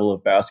kind of level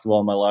of basketball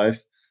in my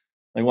life.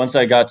 Like once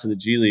I got to the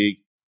G League,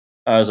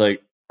 I was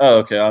like,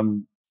 oh, okay,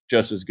 I'm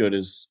just as good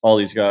as all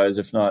these guys.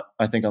 If not,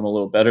 I think I'm a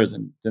little better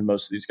than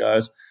most of these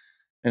guys.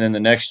 And then the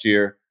next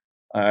year,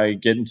 I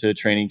get into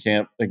training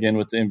camp again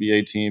with the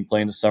NBA team,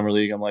 playing the summer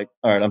league. I'm like,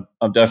 all right,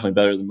 I'm definitely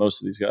better than most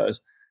of these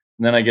guys.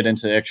 And then I get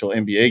into the actual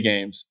NBA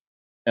games,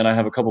 and I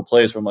have a couple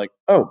plays where I'm like,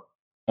 oh,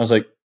 I was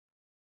like,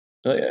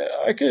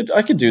 I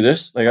could do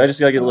this. Like, I just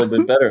gotta get a little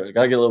bit better. I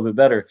gotta get a little bit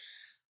better.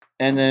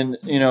 And then,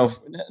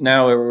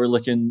 now we're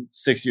looking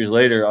 6 years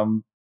later,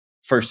 I'm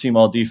first team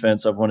all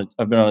defense. I've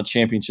been on a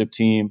championship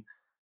team.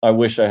 I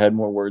wish I had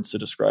more words to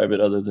describe it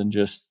other than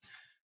just,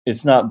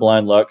 it's not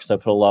blind luck because I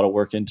put a lot of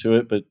work into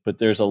it, but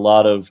there's a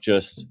lot of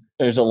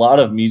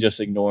me just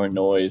ignoring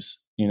noise,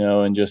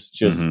 and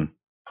just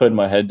putting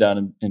my head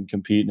down and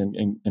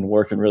competing and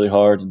working really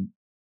hard. And,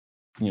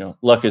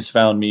 luck has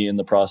found me in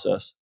the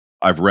process.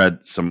 I've read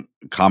some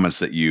comments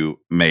that you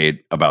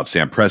made about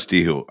Sam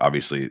Presti, who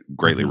obviously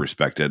greatly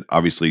respected.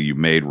 Obviously, you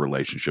made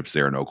relationships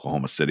there in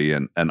Oklahoma City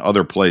and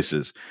other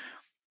places.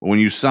 When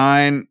you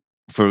sign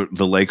for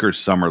the Lakers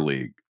Summer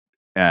League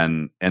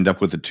and end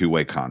up with a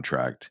two-way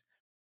contract,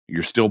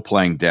 you're still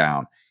playing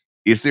down.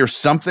 Is there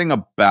something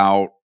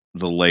about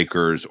the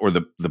Lakers or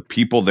the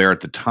people there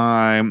at the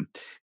time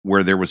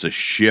where there was a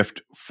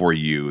shift for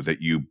you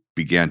that you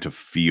began to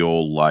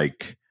feel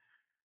like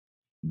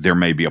there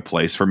may be a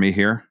place for me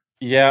here?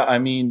 Yeah, I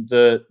mean,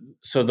 the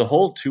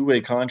whole two-way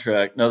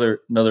contract,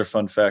 another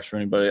fun fact for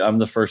anybody, I'm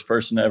the first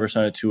person to ever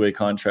sign a two-way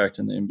contract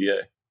in the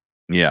NBA.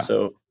 Yeah.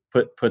 So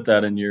put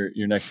that in your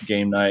next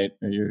game night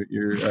or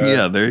your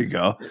yeah, there you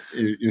go.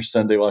 Your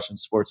Sunday watching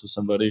sports with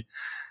somebody.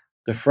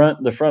 The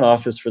front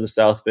office for the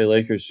South Bay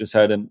Lakers just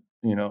had an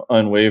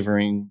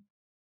unwavering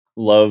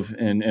love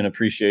and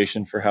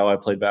appreciation for how I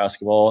played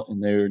basketball,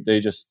 and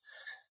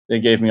they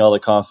gave me all the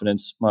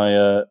confidence.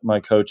 My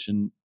coach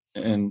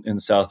in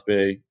South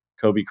Bay,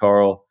 Kobe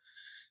Carl,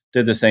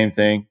 did the same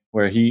thing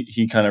where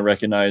he kind of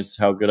recognized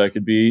how good I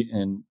could be,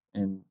 and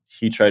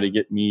he tried to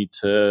get me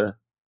to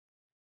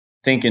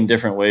think in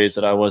different ways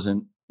that I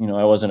wasn't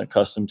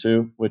accustomed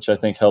to, which I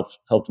think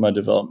helped my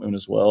development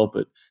as well.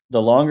 But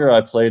the longer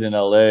I played in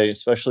LA,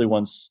 especially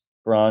once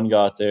Bron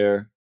got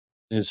there,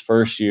 his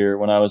first year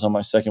when I was on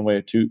my second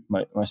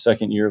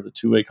year of the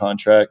two-way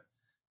contract,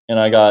 and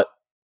I got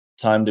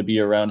time to be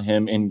around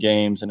him in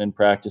games and in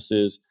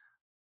practices,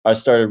 I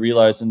started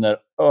realizing that,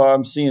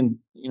 I'm seeing,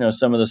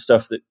 some of the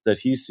stuff that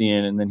he's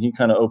seeing. And then he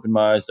kind of opened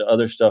my eyes to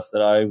other stuff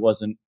that I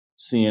wasn't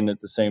seeing at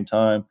the same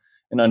time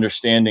and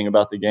understanding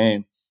about the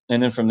game.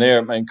 And then from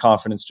there, my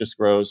confidence just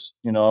grows.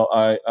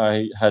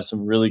 I had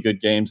some really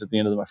good games at the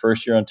end of my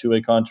first year on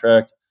two-way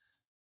contract,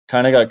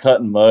 kind of got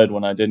cut in mud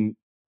when I didn't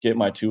get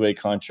my two-way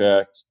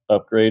contract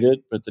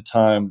upgraded. But at the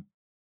time,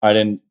 I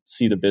didn't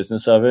see the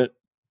business of it.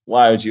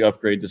 Why would you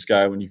upgrade this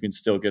guy when you can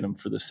still get him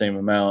for the same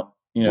amount?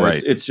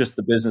 Right. It's just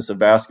the business of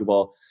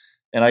basketball.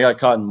 And I got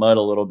caught in mud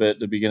a little bit at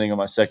the beginning of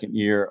my second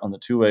year on the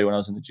two-way when I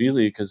was in the G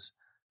League, because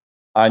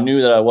I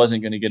knew that I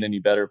wasn't going to get any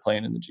better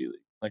playing in the G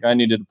League. Like, I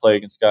needed to play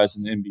against guys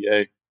in the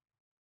NBA.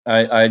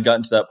 I had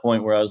gotten to that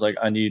point where I was like,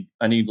 I need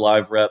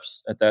live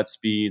reps at that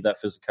speed, that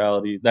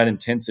physicality, that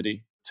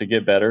intensity to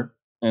get better.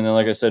 And then,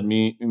 like I said,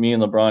 me and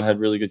LeBron had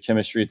really good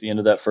chemistry at the end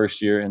of that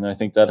first year. And I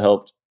think that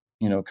helped,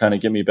 kind of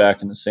get me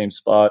back in the same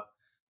spot.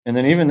 And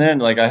then even then,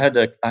 like, I had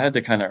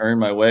to kind of earn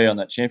my way on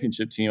that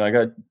championship team. I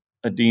got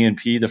a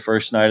DNP the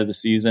first night of the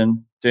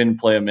season,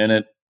 didn't play a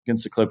minute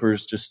against the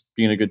Clippers, just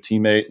being a good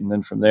teammate. And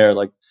then from there,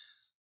 like,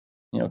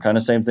 kind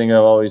of same thing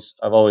I've always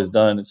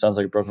done. It sounds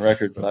like a broken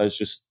record, but I was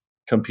just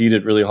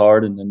competed really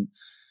hard and then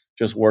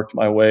just worked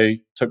my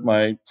way, took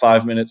my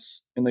 5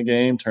 minutes in the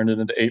game, turned it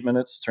into 8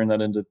 minutes, turned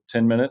that into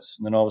 10 minutes.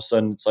 And then all of a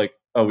sudden it's like,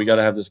 oh, we got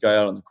to have this guy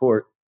out on the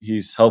court.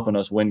 He's helping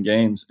us win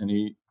games and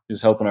he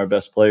is helping our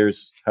best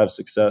players have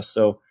success.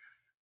 So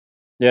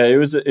yeah, it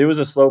was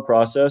a slow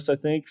process, I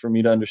think, for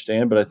me to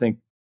understand. But I think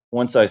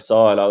once I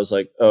saw it, I was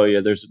like, oh yeah,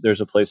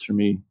 there's a place for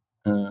me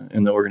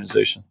in the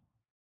organization.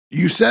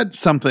 You said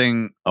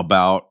something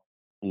about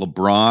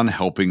LeBron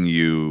helping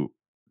you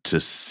to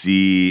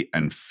see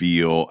and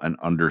feel and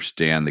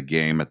understand the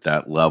game at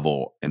that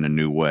level in a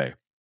new way.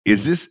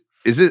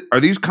 Are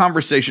these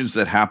conversations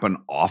that happen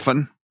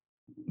often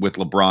with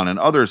LeBron and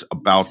others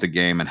about the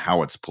game and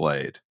how it's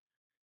played?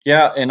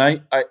 Yeah. And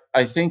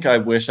I think I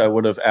wish I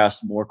would have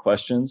asked more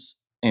questions.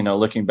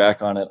 Looking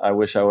back on it, I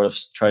wish I would have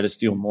tried to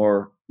steal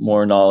more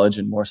knowledge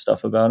and more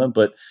stuff about him.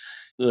 But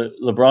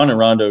LeBron and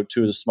Rondo,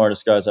 two of the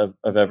smartest guys I've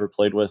ever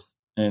played with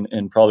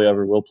and probably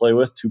ever will play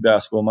with, two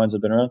basketball minds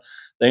I've been around.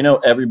 They know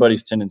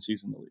everybody's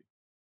tendencies in the league.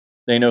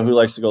 They know who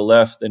likes to go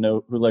left. They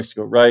know who likes to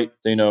go right.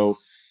 They know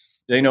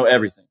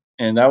everything.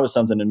 And that was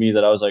something to me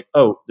that I was like,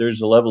 oh,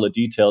 there's a level of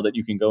detail that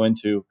you can go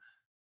into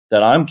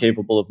that I'm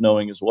capable of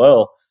knowing as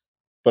well.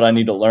 But I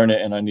need to learn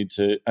it, and I need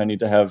to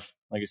have,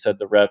 like I said,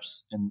 the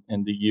reps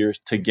and the years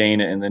to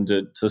gain it, and then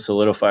to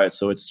solidify it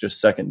so it's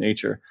just second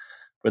nature.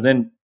 But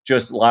then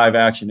just live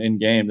action in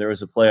game, there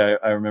was a play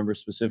I remember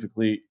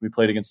specifically. We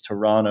played against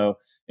Toronto,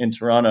 and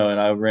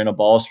I ran a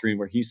ball screen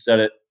where he set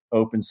it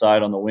open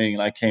side on the wing,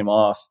 and I came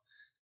off,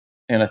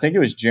 and I think it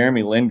was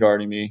Jeremy Lin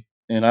guarding me,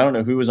 and I don't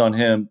know who was on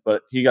him,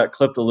 but he got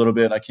clipped a little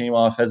bit. I came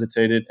off,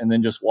 hesitated, and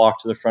then just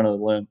walked to the front of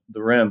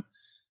the rim,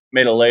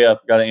 made a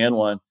layup, got an and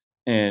one.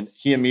 And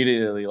he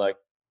immediately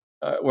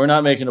we're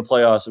not making the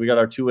playoffs. So we got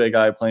our two-way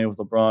guy playing with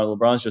LeBron.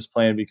 LeBron's just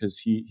playing because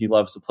he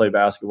loves to play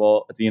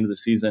basketball at the end of the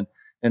season.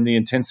 and the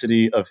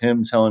intensity of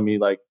him telling me,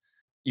 like,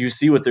 you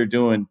see what they're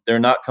doing. They're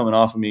not coming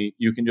off of me.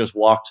 You can just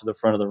walk to the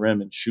front of the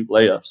rim and shoot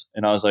layups.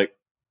 And I was like,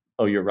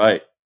 oh, you're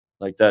right.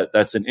 Like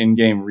that's an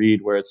in-game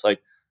read where it's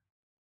like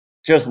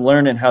just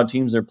learning how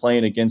teams are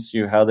playing against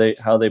you, how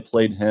they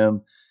played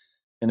him.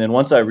 And then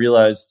once I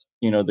realized,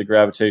 the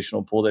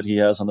gravitational pull that he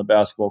has on the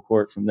basketball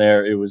court, from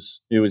there, it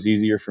was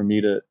easier for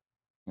me to,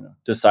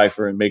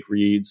 decipher and make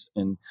reads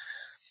and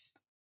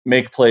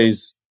make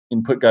plays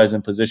and put guys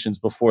in positions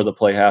before the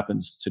play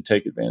happens to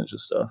take advantage of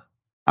stuff.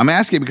 I'm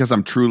asking because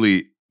I'm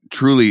truly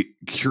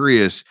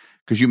curious,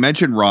 because you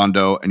mentioned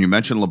Rondo and you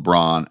mentioned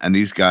LeBron and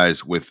these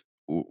guys with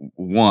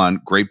one,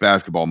 great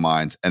basketball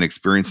minds and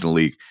experience in the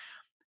league.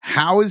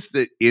 How is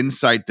the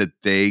insight that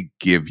they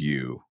give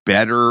you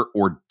better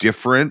or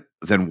different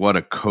than what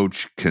a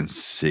coach can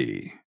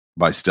see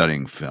by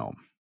studying film?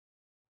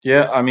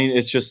 Yeah, I mean,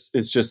 it's just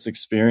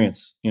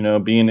experience,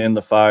 being in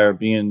the fire,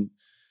 being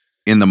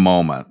in the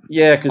moment.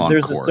 Yeah, because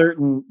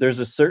there's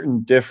a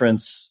certain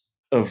difference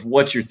of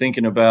what you're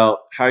thinking about,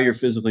 how you're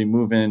physically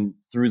moving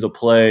through the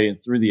play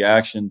and through the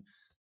action,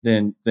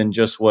 than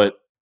just what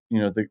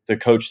the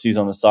coach sees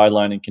on the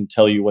sideline and can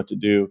tell you what to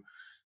do.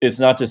 It's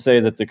not to say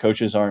that the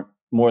coaches aren't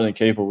more than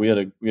capable. We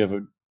have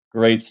a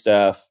great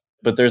staff,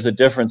 but there's a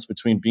difference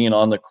between being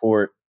on the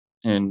court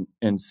and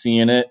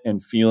seeing it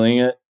and feeling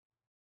it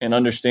and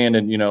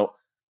understanding,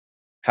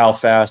 how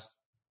fast,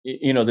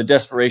 the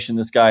desperation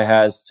this guy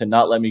has to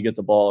not let me get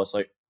the ball. It's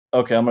like,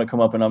 okay, I'm going to come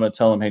up and I'm going to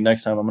tell him, hey,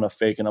 next time I'm going to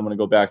fake and I'm going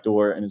to go back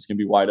door and it's going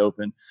to be wide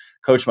open.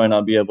 Coach might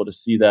not be able to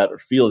see that or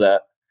feel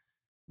that,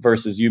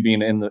 versus you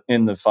being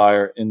in the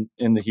fire, in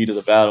the heat of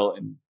the battle,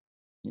 and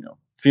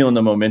feeling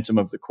the momentum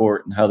of the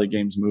court and how the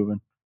game's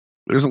moving.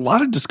 There's a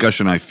lot of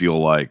discussion, I feel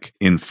like,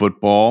 in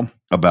football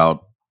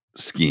about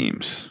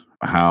schemes,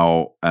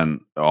 how an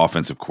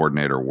offensive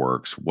coordinator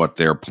works, what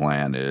their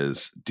plan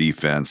is,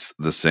 defense,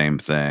 the same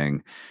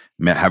thing,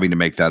 having to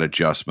make that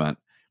adjustment.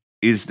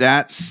 Is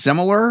that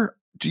similar,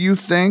 do you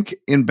think,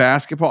 in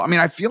basketball? I mean,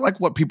 I feel like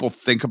what people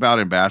think about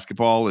in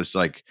basketball is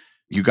like,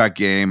 you got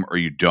game or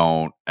you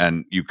don't,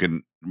 and you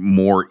can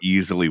more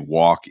easily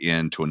walk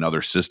into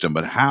another system.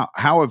 But how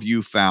have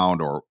you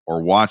found or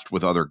watched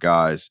with other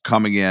guys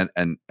coming in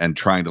and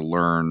trying to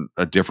learn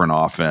a different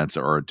offense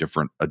or a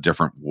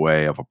different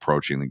way of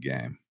approaching the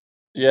game?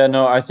 Yeah,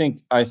 no, I think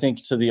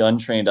to the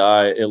untrained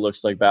eye, it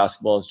looks like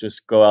basketball is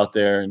just go out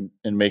there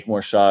and make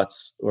more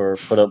shots or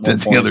put up more than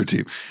points the other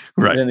team,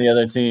 right? Than the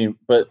other team,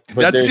 but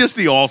that's just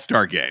the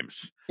All-Star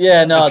games.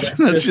 Yeah, no,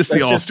 that's just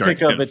the All-Star pick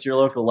games. Up at your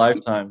local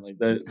Lifetime. Like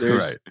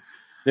there's right.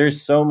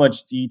 There's so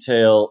much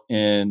detail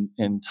and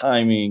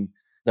timing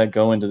that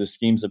go into the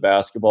schemes of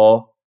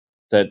basketball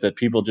that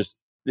people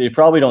they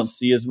probably don't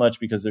see as much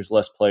because there's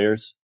less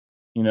players,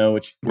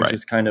 which right.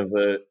 is kind of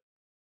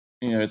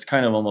it's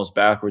kind of almost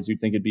backwards. You'd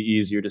think it'd be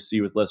easier to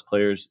see with less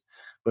players,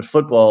 but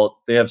football,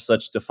 they have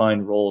such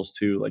defined roles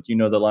too. Like, the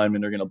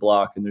linemen are going to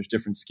block and there's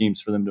different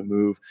schemes for them to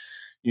move.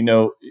 You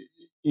know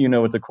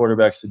what the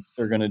quarterbacks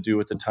are going to do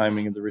with the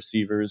timing of the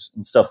receivers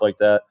and stuff like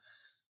that.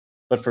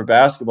 But for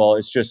basketball,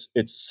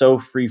 it's so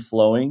free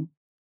flowing.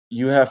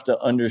 You have to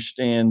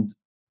understand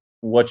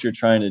what you're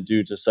trying to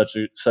do to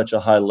such a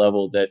high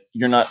level that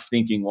you're not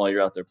thinking while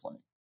you're out there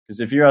playing. Because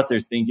if you're out there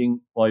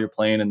thinking while you're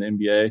playing in the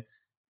NBA,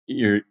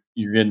 you're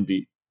getting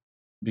beat,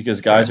 because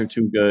guys are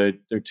too good,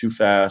 they're too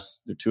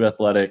fast, they're too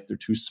athletic, they're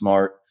too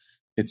smart.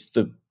 It's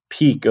the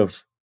peak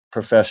of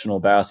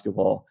professional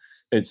basketball.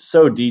 It's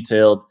so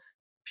detailed.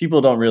 People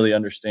don't really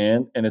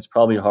understand, and it's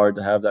probably hard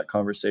to have that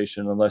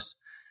conversation unless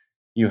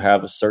you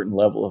have a certain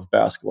level of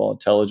basketball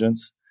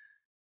intelligence,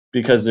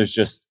 because there's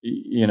just,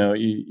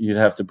 you'd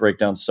have to break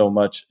down so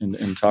much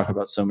and talk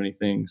about so many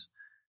things,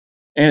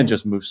 and it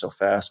just moves so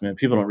fast, man.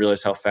 People don't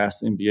realize how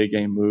fast the NBA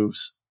game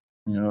moves.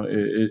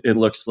 It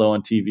looks slow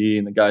on TV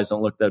and the guys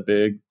don't look that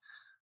big.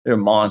 There are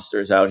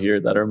monsters out here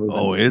that are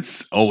moving.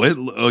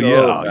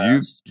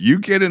 Fast. You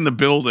get in the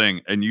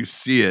building and you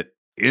see it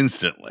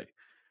instantly.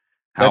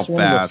 How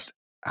fast,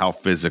 how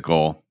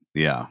physical.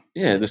 Yeah.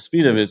 Yeah. The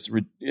speed of it's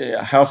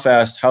how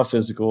fast, how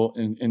physical.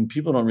 And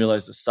people don't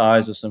realize the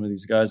size of some of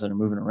these guys that are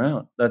moving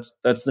around. That's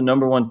the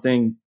number one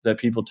thing that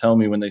people tell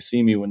me when they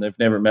see me, when they've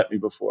never met me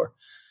before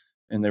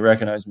and they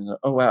recognize me. Like,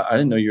 oh, wow, I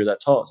didn't know you were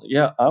that tall. Like,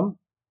 yeah,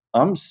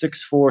 I'm 6'4",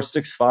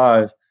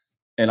 6'5",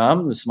 and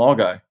I'm the small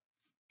guy.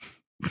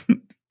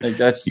 Like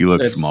you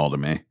look small to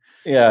me.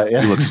 Yeah.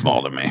 You look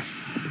small to me.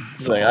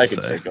 Like, I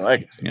can take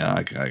him. Yeah,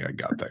 I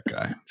got that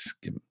guy.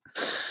 Just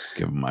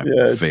give him my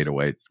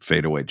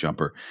fadeaway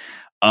jumper.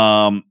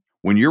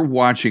 When you're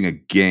watching a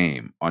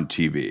game on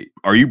TV,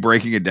 are you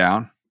breaking it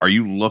down? Are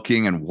you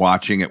looking and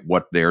watching at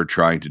what they're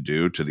trying to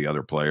do to the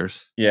other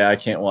players? Yeah, I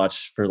can't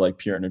watch for like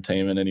pure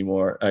entertainment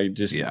anymore.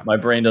 My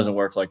brain doesn't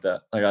work like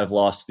that. Like, I've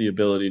lost the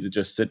ability to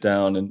just sit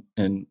down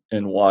and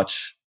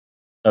watch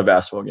a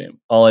basketball game.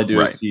 All I do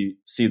is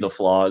see the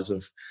flaws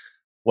of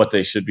what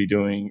they should be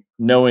doing,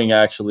 knowing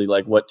actually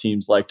like what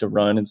teams like to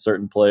run in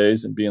certain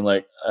plays and being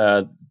like,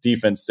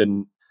 defense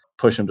didn't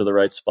push them to the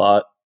right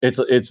spot.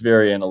 It's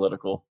very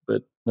analytical,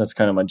 but that's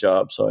kind of my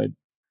job. So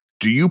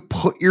do you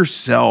put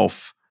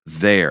yourself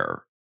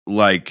there?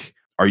 Like,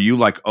 are you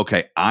like,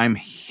 okay, I'm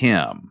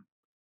him,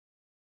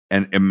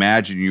 and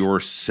imagine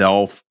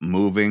yourself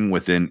moving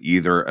within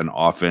either an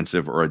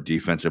offensive or a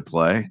defensive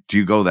play? Do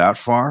you go that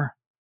far?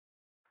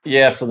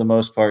 Yeah, for the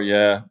most part,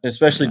 yeah.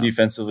 Especially Yeah.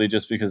 defensively,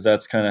 just because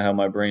that's kind of how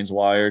my brain's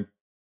wired.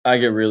 I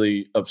get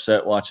really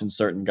upset watching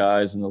certain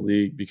guys in the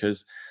league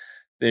because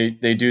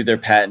they do their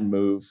patent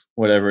move,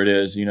 whatever it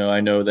is.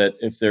 I know that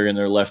if they're in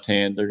their left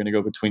hand, they're going to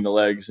go between the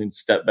legs and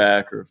step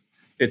back, or if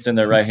it's in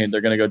their right hand,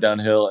 they're going to go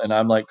downhill. And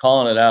I'm like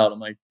calling it out. I'm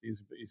like,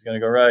 he's going to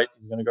go right.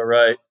 He's going to go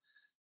right.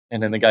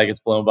 And then the guy gets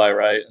blown by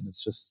right. And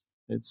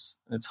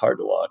it's hard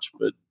to watch,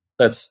 but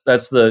that's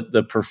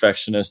the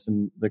perfectionist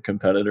and the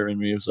competitor in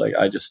me. It was like,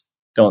 I just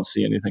don't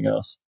see anything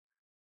else.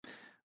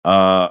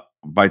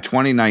 By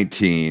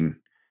 2019,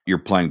 you're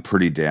playing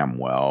pretty damn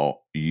well.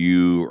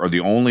 You are the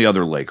only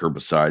other Laker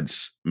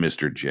besides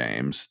Mr.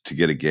 James to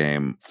get a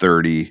game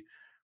 30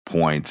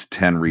 points,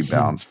 10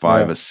 rebounds,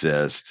 5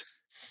 assists.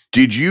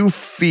 Did you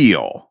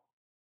feel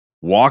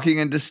walking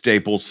into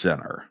Staples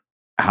Center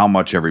how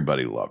much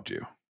everybody loved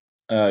you?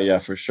 Yeah,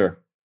 for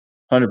sure.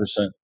 100%.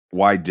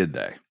 Why did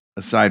they?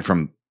 Aside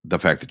from the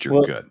fact that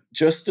you're good.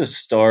 Just to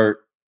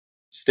start,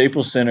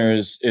 Staples Center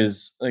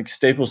is like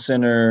Staples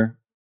Center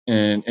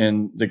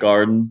and the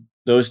Garden.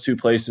 Those two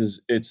places,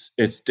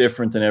 it's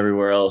different than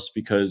everywhere else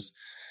because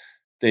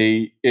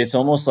it's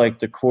almost like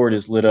the court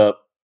is lit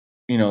up,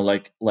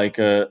 like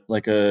a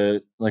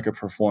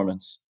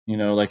performance,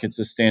 like it's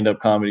a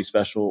stand-up comedy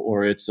special,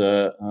 or it's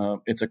a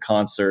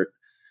concert.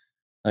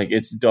 Like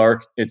it's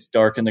dark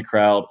in the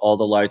crowd, all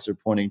the lights are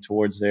pointing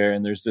towards there,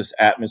 and there's this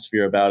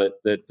atmosphere about it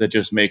that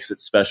just makes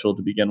it special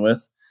to begin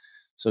with.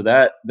 So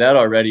that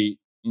already,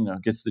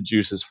 gets the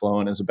juices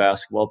flowing as a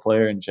basketball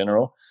player in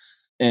general.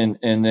 And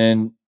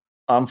then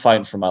I'm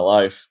fighting for my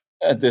life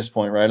at this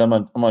point, right? I'm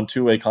on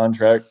two-way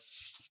contract.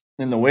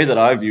 And the way that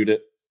I viewed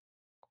it,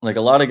 like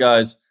a lot of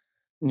guys,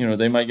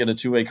 they might get a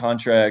two-way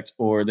contract,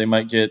 or they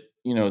might get,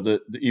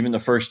 even the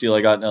first deal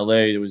I got in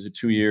LA, it was a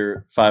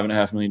 2-year,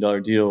 $5.5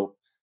 million deal.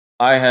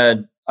 I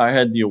had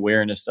the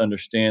awareness to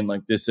understand,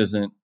 like, this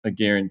isn't a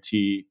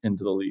guarantee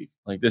into the league.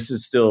 Like, this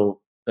is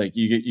still like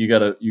you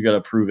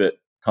gotta prove it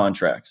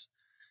contracts.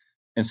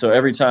 And so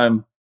every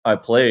time I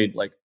played,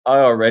 like, I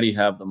already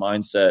have the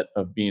mindset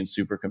of being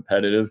super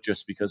competitive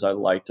just because I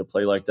like to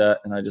play like that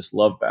and I just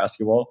love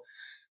basketball.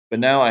 But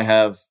now I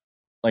have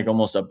like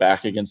almost a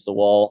back against the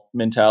wall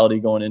mentality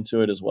going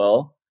into it as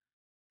well,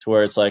 to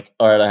where it's like,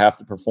 all right, I have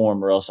to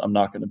perform or else I'm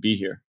not going to be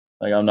here.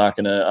 Like I'm not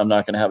going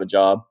to have a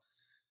job.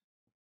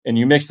 And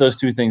you mix those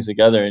two things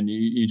together, and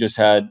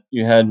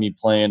you had me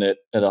playing at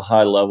a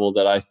high level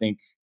that I think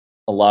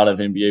a lot of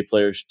NBA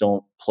players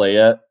don't play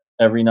at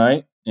every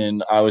night.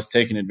 And I was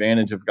taking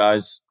advantage of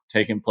guys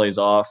taking plays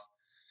off.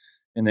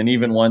 And then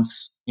even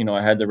once,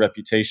 I had the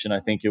reputation, I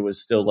think it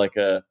was still like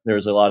there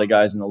was a lot of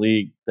guys in the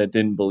league that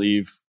didn't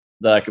believe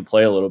that I could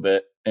play a little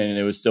bit. And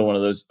it was still one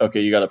of those, okay,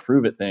 you got to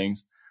prove it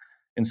things.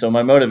 And so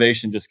my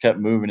motivation just kept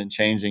moving and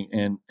changing.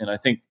 And I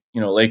think,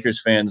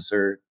 Lakers fans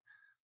are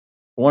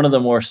one of the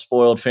more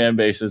spoiled fan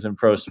bases in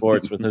pro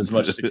sports with as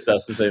much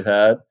success as they've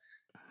had,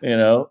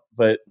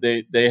 but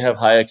they have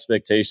high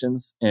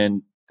expectations,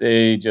 and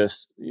they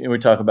just, we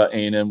talk about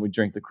A&M, we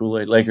drink the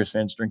Kool-Aid. Lakers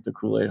fans drink the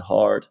Kool-Aid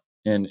hard.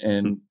 And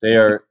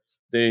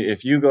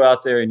if you go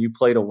out there and you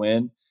play to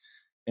win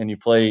and you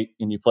play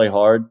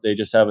hard, they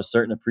just have a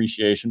certain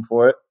appreciation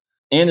for it.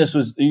 And this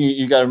was,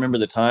 you got to remember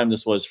the time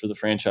this was for the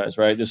franchise,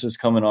 right? This is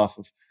coming off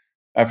of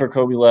after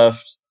Kobe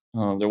left.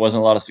 There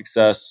wasn't a lot of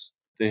success.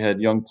 They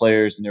had young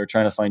players and they were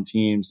trying to find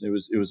teams. It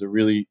was a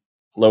really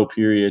low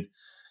period.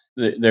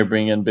 They're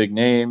bringing in big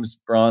names,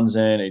 Bron's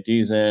in,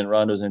 AD's in,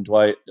 Rondo's in,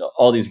 Dwight,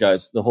 all these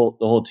guys, the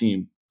whole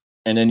team.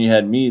 And then you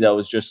had me that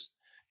was just,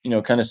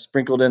 kind of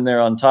sprinkled in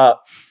there on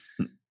top.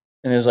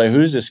 And it's like,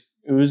 who's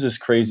this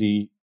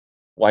crazy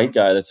white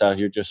guy that's out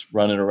here just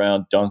running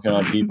around, dunking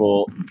on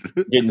people,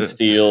 getting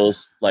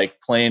steals, like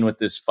playing with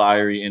this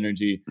fiery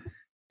energy.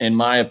 In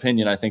my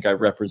opinion, I think I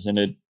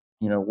represented,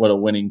 what a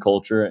winning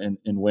culture and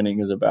winning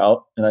is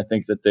about. And I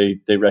think that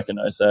they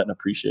recognized that and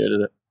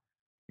appreciated it.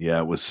 Yeah,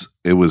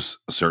 it was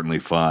certainly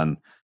fun.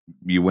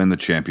 You win the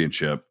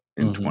championship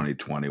in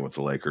 2020 with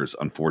the Lakers.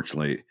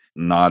 Unfortunately,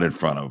 not in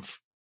front of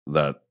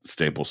the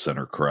Staples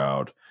Center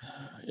crowd.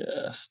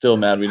 Yeah, still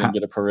mad we didn't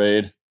get a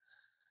parade.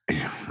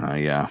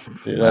 Yeah,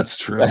 dude, that's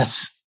true.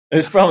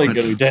 It's probably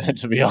good we didn't,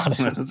 to be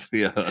honest.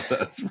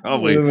 That's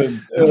probably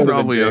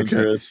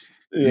okay.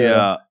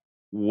 Yeah.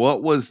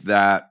 What was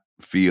that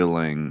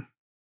feeling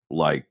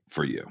like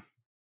for you?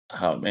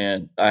 Oh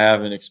man, I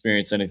haven't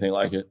experienced anything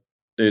like it.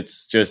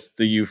 It's just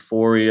the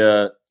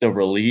euphoria, the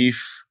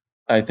relief.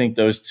 I think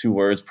those two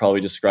words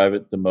probably describe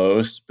it the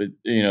most. But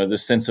the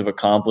sense of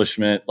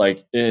accomplishment,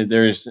 like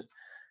there's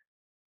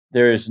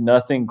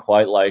nothing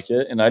quite like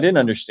it. And I didn't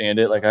understand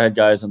it. Like I had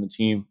guys on the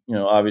team,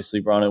 obviously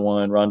Bron had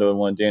won, Rondo had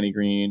won, Danny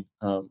Green,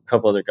 a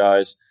couple other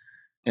guys,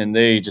 and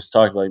they just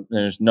talked like,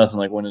 there's nothing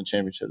like winning a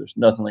championship. There's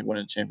nothing like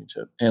winning a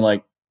championship. And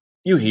like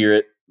you hear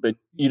it, but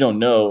you don't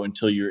know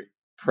until you're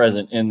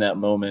present in that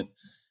moment.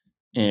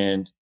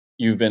 And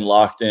you've been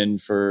locked in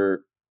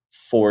for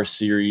 4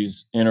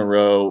 series in a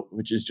row,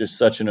 which is just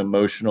such an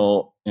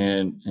emotional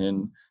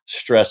and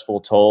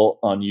stressful toll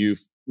on you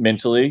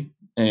mentally,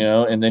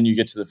 and then you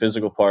get to the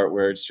physical part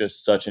where it's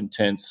just such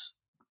intense,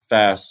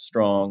 fast,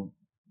 strong,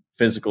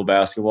 physical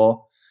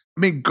basketball.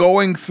 I mean,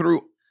 going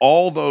through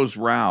all those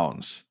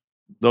rounds,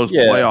 those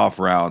playoff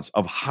rounds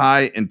of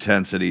high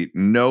intensity,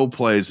 no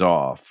plays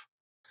off.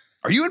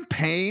 Are you in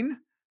pain?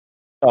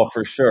 Oh,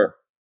 for sure.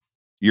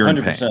 You're 100%.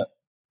 In pain.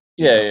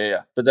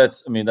 Yeah. But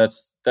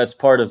that's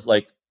part of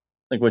like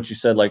what you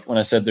said, like when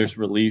I said there's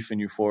relief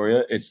and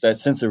euphoria, it's that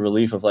sense of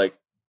relief of like,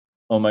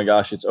 oh my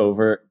gosh, it's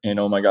over. And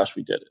oh my gosh,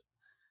 we did it.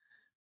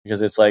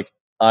 Because it's like,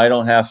 I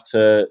don't have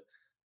to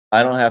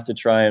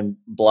try and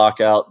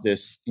block out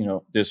this,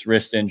 this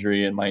wrist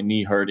injury and my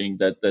knee hurting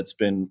that's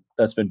been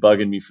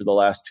bugging me for the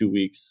last 2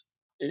 weeks.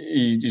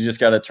 You just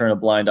got to turn a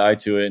blind eye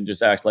to it and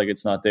just act like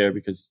it's not there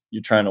because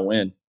you're trying to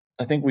win.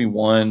 I think we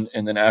won.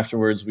 And then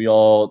afterwards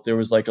there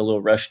was like a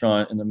little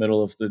restaurant in the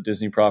middle of the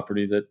Disney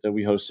property that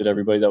we hosted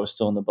everybody that was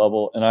still in the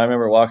bubble. And I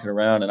remember walking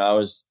around and I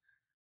was,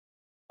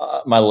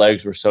 my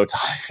legs were so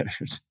tired.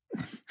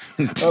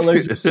 My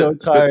legs were so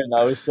tired and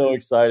I was so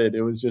excited.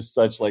 It was just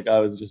such like, I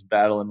was just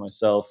battling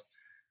myself,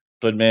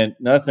 but man,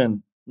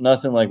 nothing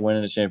like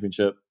winning a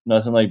championship,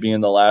 nothing like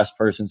being the last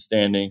person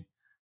standing.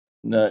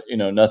 No,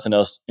 nothing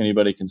else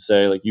anybody can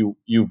say like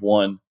you've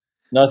won,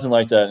 nothing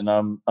like that. And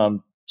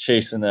I'm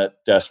chasing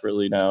that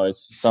desperately now.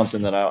 It's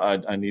something that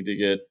I need to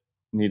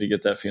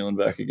get that feeling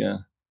back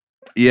again.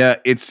 Yeah,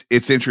 it's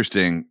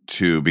interesting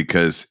too,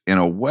 because in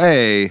a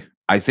way,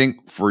 I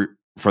think for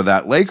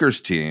that Lakers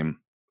team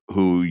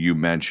who you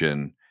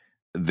mentioned,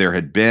 there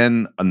had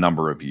been a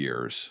number of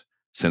years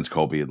since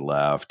Kobe had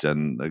left,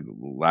 and the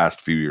last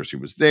few years he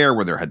was there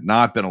where there had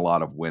not been a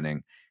lot of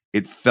winning.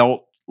 It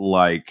felt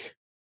like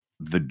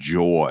the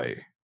joy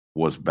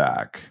was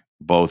back,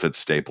 both at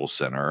Staples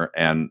Center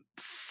and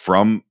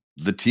from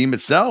the team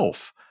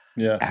itself,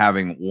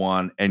 having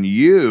won, and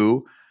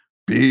you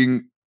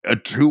being a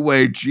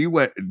two-way G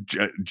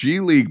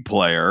League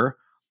player,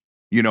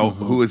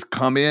 who has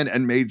come in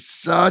and made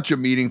such a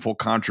meaningful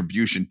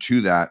contribution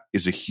to that,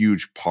 is a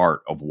huge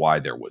part of why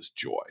there was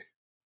joy.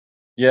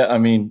 Yeah, I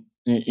mean,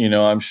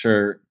 I'm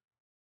sure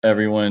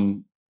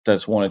everyone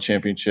that's won a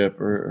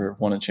championship or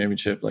won a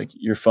championship, like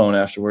your phone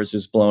afterwards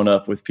is blown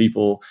up with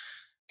people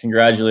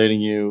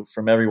congratulating you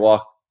from every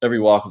walk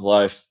of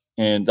life.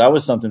 And that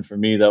was something for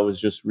me that was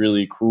just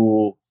really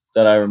cool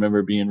that I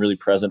remember being really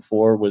present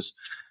for, was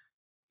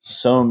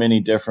so many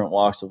different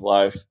walks of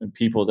life and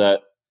people that,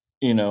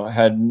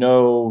 had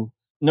no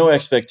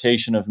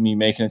expectation of me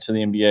making it to the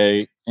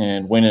NBA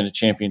and winning a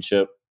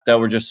championship, that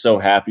were just so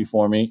happy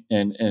for me.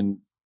 And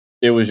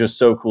it was just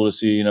so cool to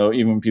see,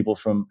 even people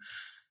from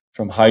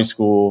high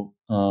school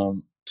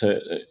to,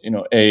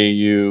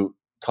 AAU,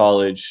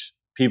 college,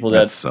 people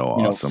that's so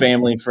awesome.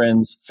 Family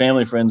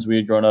friends we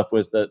had grown up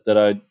with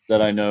that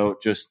I know,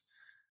 just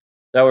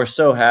that were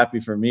so happy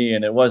for me.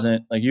 And it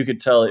wasn't like, you could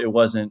tell it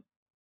wasn't,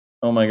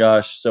 oh my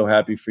gosh, so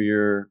happy for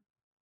your,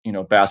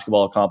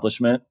 basketball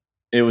accomplishment.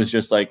 It was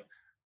just like,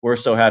 we're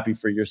so happy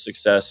for your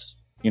success,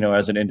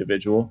 as an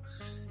individual.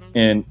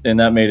 And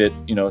that made it,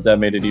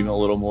 even a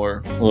little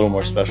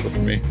more special for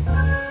me.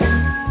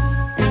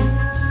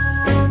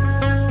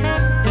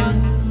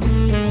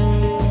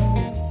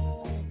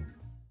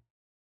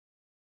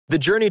 The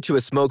journey to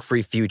a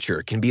smoke-free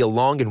future can be a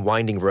long and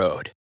winding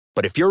road.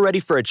 But if you're ready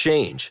for a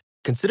change,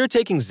 consider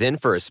taking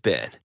Zyn for a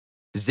spin.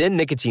 Zyn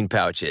nicotine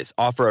pouches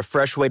offer a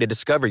fresh way to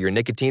discover your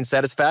nicotine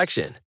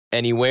satisfaction.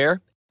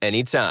 Anywhere,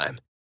 anytime.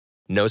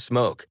 No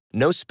smoke,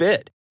 no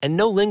spit, and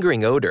no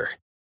lingering odor.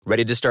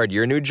 Ready to start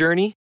your new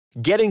journey?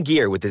 Get in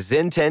gear with the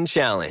Zyn 10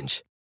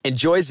 Challenge.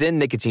 Enjoy Zyn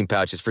nicotine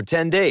pouches for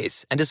 10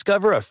 days and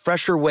discover a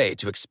fresher way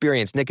to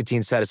experience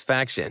nicotine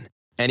satisfaction.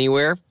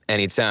 Anywhere,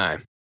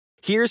 anytime.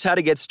 Here's how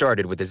to get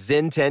started with the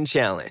Zyn 10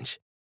 Challenge.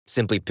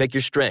 Simply pick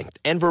your strength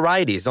and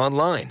varieties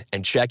online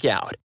and check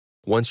out.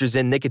 Once your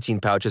Zyn nicotine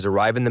pouches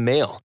arrive in the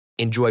mail,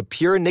 enjoy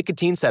pure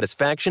nicotine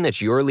satisfaction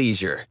at your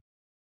leisure.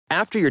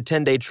 After your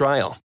 10-day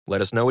trial, let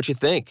us know what you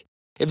think.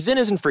 If Zyn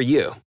isn't for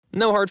you,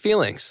 no hard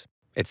feelings.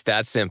 It's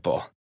that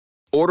simple.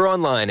 Order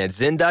online at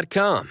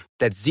Zyn.com,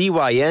 that's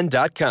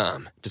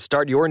ZYN.com, to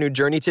start your new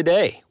journey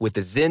today with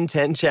the Zyn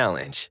 10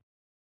 Challenge.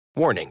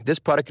 Warning, this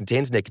product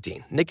contains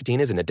nicotine. Nicotine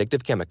is an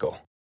addictive chemical.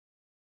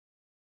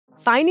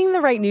 Finding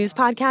the right news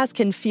podcast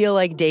can feel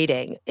like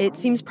dating. It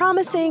seems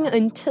promising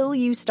until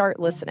you start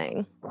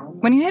listening.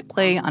 When you hit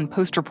play on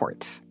Post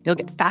Reports, you'll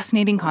get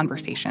fascinating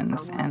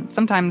conversations and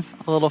sometimes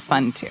a little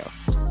fun, too.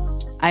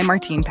 I'm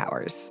Martine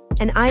Powers.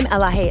 And I'm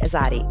Elahe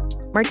Azadi.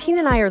 Martine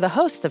and I are the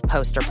hosts of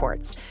Post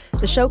Reports.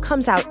 The show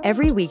comes out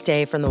every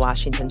weekday from The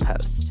Washington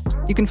Post.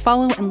 You can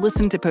follow and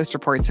listen to Post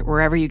Reports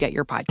wherever you get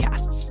your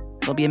podcasts.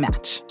 It'll be a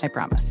match, I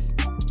promise.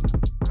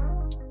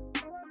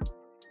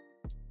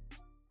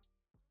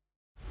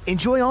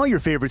 Enjoy all your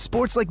favorite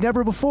sports like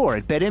never before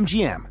at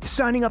BetMGM.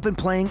 Signing up and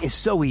playing is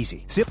so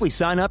easy. Simply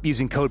sign up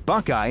using code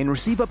Buckeye and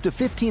receive up to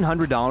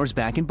 $1,500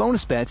 back in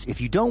bonus bets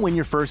if you don't win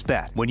your first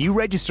bet. When you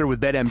register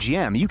with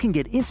BetMGM, you can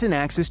get instant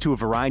access to a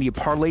variety of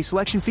parlay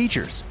selection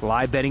features,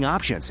 live betting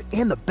options,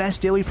 and the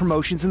best daily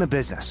promotions in the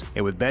business.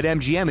 And with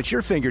BetMGM at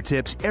your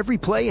fingertips, every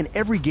play and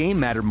every game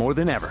matter more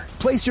than ever.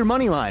 Place your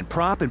moneyline,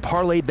 prop, and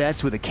parlay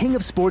bets with the king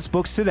of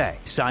sportsbooks today.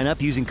 Sign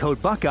up using code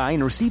Buckeye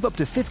and receive up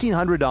to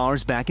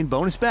 $1,500 back in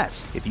bonus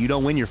bets if you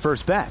don't win your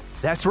first bet.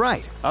 That's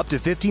right, up to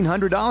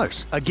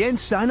 $1,500. Again,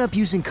 sign up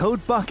using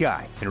code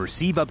Buckeye and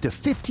receive up to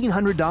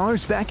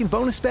 $1,500 back in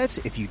bonus bets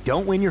if you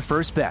don't win your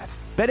first bet.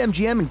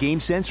 BetMGM and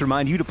GameSense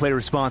remind you to play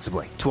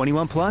responsibly.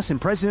 21 plus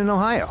and present in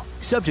Ohio.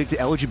 Subject to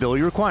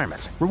eligibility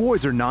requirements.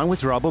 Rewards are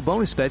non-withdrawable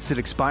bonus bets that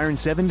expire in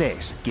 7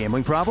 days.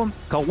 Gambling problem?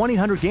 Call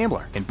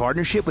 1-800-GAMBLER in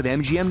partnership with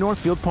MGM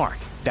Northfield Park.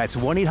 That's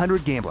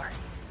 1-800-GAMBLER.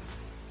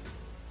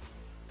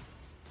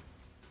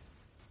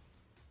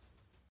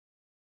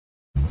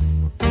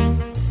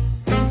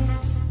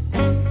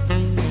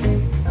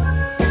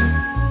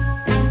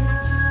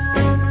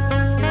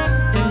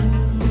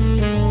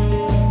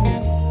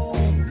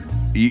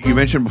 You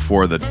mentioned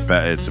before that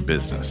it's a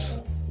business.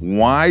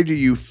 Why do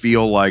you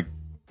feel like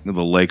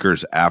the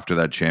Lakers after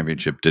that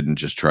championship didn't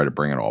just try to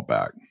bring it all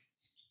back?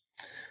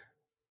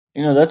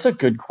 That's a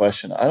good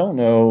question. I don't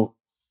know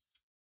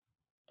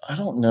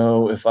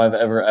if I've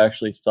ever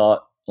actually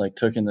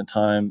took in the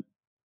time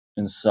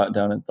and sat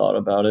down and thought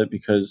about it,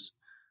 because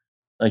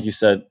like you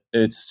said,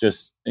 it's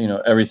just,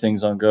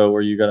 everything's on go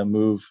where you got to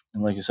move.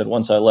 And like you said,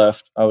 once I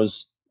left, I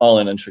was all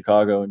in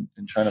Chicago and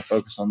trying to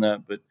focus on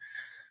that. But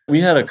we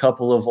had a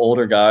couple of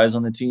older guys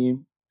on the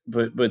team,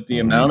 but the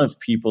amount of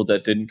people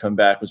that didn't come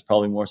back was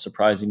probably more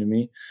surprising to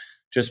me,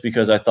 just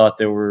because I thought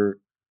they were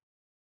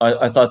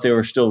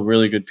still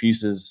really good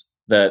pieces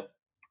that,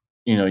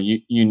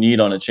 you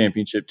need on a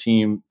championship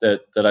team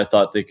that I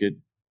thought they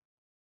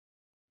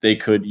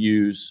could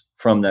use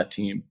from that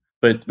team.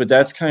 But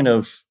that's kind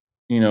of,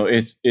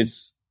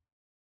 it's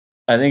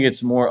I think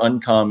it's more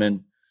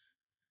uncommon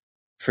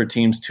for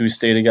teams to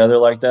stay together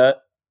like that,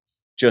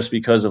 just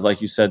because of,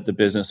 like you said, the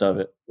business of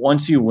it.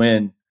 Once you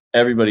win,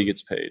 everybody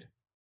gets paid.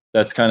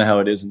 That's kind of how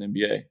it is in the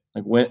NBA.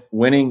 Like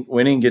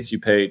winning gets you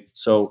paid.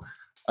 So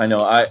I know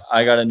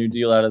I got a new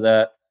deal out of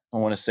that. I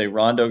want to say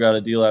Rondo got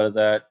a deal out of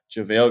that.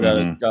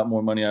 JaVale got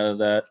more money out of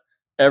that.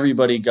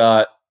 Everybody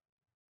got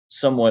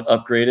somewhat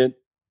upgraded,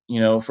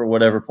 for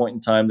whatever point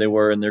in time they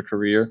were in their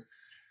career.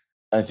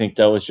 I think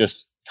that was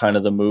just kind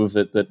of the move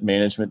that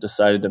management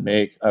decided to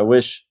make. I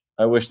wish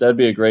that'd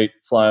be a great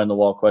fly on the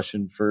wall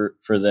question for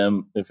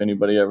them if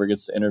anybody ever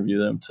gets to interview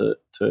them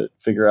to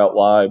figure out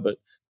why. But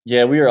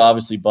yeah, we were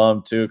obviously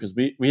bummed too, because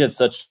we had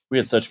such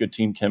good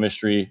team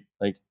chemistry.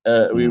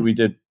 We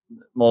did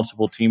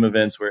multiple team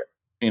events where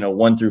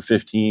 1 through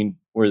 15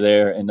 were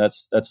there, and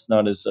that's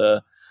not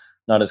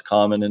as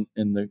common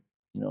in the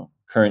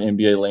current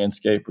NBA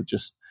landscape, with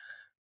just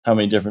how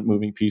many different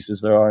moving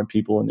pieces there are and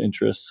people and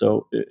interests.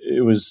 So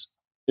it was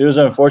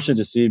unfortunate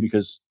to see,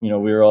 because we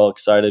were all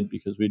excited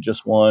because we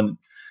just won.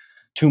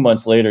 2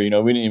 months later, we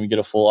didn't even get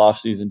a full off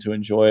season to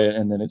enjoy it,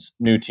 and then it's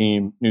new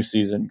team, new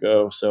season,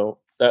 go. So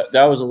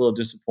that was a little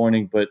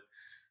disappointing, but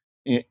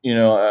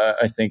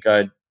I think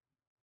I'd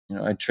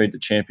trade the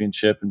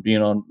championship and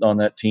being on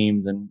that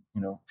team than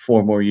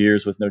 4 more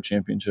years with no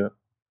championship.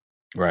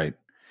 Right.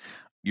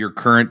 Your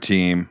current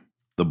team,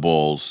 the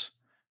Bulls,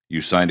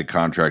 you signed a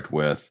contract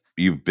with.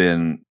 You've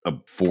been a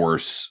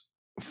force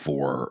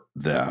for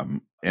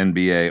them.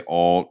 NBA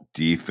all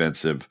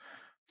defensive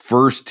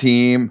first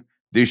team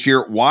this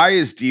year. Why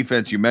is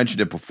defense, you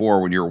mentioned it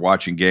before when you were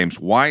watching games,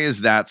 why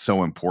is that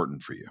so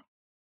important for you?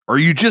 Or are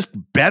you just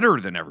better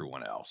than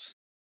everyone else?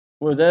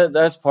 Well,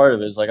 that's part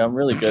of it. It's like I'm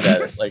really good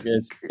at it. Like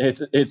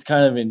it's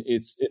kind of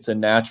it's a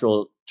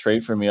natural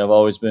trait for me. I've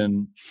always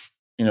been,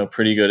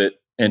 pretty good at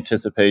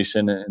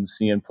anticipation and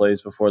seeing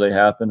plays before they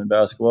happen in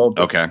basketball.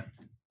 But okay.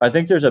 I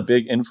think there's a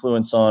big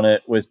influence on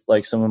it with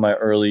like some of my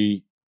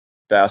early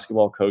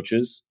basketball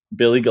coaches.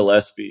 Billy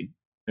Gillespie,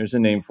 there's a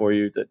name for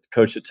you, that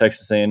coached at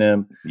Texas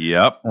A&M.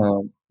 Yep.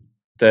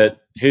 That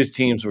his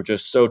teams were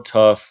just so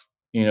tough.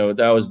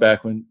 That was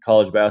back when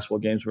college basketball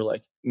games were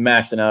like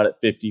maxing out at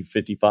 50,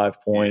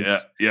 55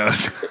 points. Yeah.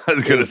 I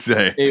was going to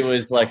say. It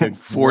was like a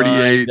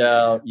 48,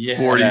 out.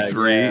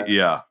 43.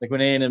 Yeah. Like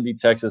when A&M beat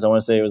Texas, I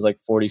want to say it was like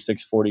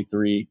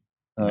 46-43.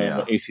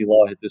 When AC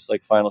Law hit this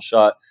like final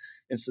shot.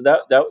 And so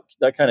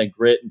that kind of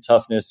grit and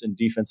toughness and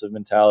defensive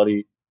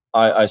mentality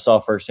I saw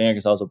firsthand,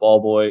 because I was a ball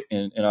boy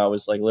and I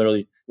was like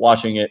literally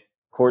watching it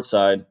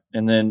courtside.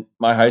 And then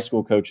my high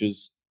school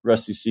coaches,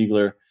 Rusty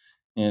Siegler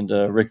and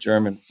Rick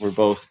German, were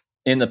both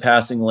in the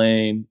passing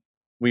lane.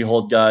 We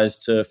hold guys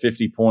to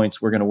 50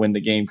 points. We're going to win the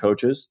game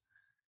coaches.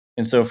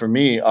 And so for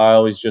me, I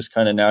always just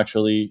kind of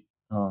naturally,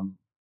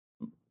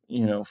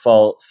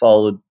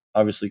 followed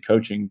obviously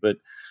coaching, but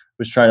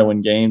was trying to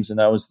win games. And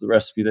that was the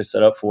recipe they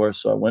set up for us.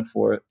 So I went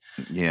for it.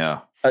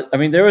 Yeah. I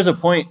mean, there was a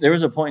point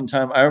in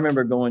time. I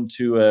remember going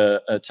to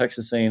a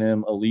Texas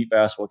A&M elite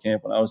basketball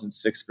camp when I was in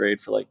 6th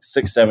grade for like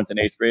 6th, 7th, and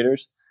 8th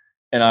graders.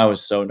 and I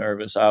was so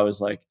nervous. I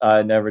was like, I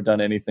had never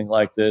done anything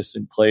like this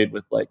and played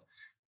with like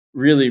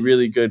really,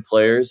 really good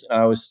players.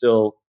 And I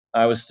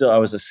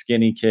was a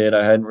skinny kid.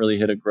 I hadn't really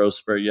hit a growth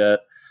spurt yet.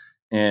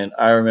 And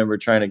I remember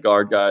trying to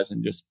guard guys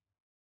and just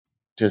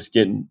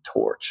getting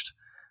torched.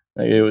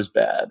 Like it was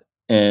bad.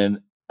 And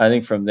I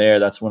think from there,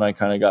 that's when I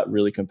kind of got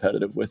really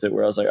competitive with it,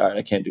 where I was like, all right,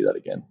 I can't do that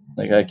again.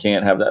 Like I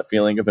can't have that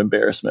feeling of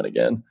embarrassment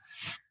again.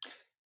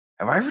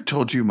 Have I ever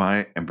told you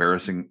my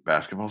embarrassing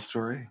basketball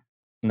story?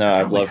 No,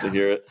 I'd love to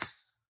hear it. I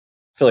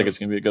feel like it's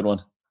going to be a good one.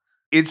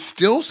 It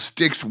still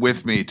sticks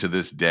with me to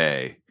this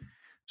day.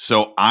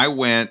 So I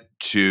went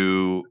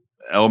to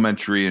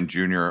elementary and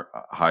junior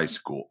high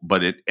school,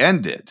 but it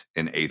ended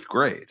in 8th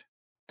grade.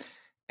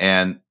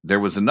 And there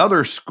was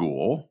another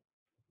school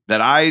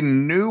that I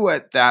knew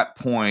at that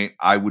point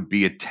I would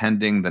be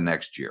attending the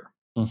next year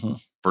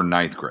for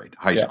 9th grade,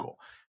 high school.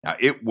 Now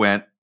it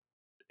went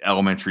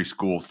elementary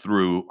school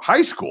through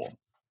high school,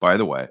 by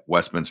the way,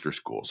 Westminster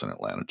Schools in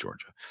Atlanta,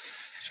 Georgia.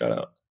 Shout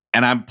out.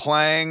 And I'm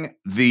playing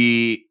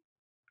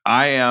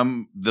I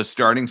am the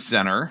starting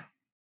center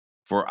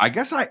for, I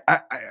guess I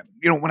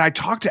when I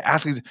talk to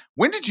athletes,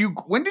 when did you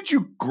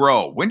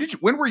grow?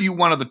 When were you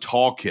one of the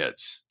tall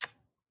kids?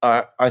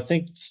 I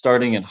think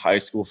starting in high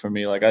school for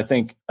me, like I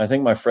think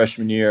my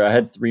freshman year, I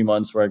had 3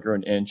 months where I grew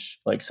an inch,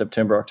 like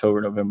September,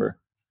 October, November.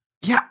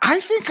 Yeah, I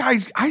think I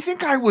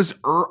was.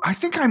 I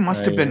think I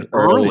must have been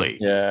early.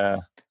 Yeah,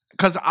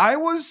 because I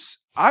was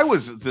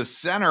the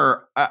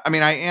center. I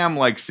mean, I am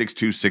like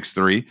 6'2",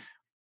 6'3".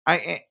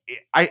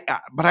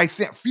 But I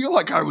feel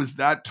like I was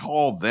that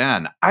tall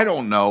then. I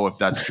don't know if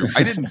that's true.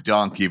 I didn't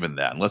dunk even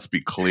then. Let's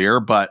be clear.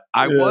 But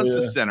I was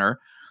the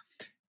center.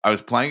 I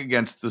was playing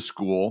against the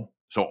school.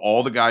 So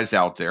all the guys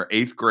out there,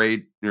 8th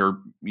grade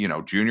or,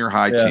 junior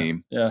high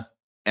team. Yeah.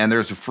 And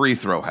there's a free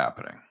throw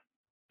happening.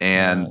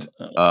 And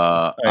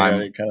I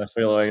kind of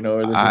feel like I know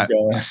where this is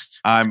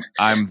going.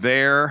 I'm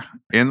there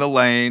in the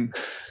lane.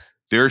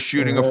 They're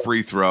shooting a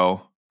free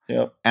throw.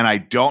 Yep. And I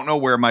don't know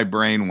where my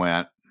brain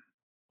went,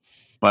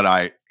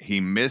 but he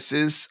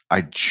misses.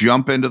 I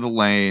jump into the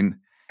lane.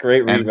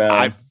 Great rebound. And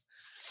I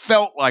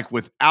felt like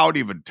without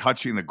even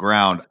touching the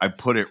ground, I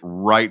put it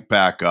right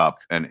back up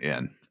and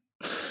in.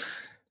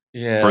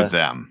 Yeah. For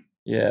them.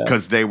 Yeah.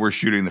 Because they were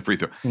shooting the free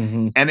throw.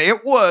 And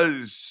it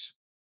was,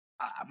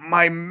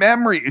 my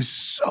memory is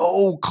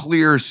so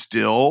clear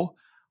still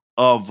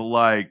of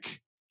like,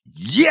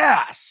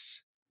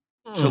 yes,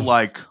 to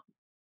like,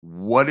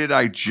 what did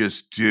I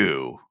just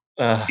do?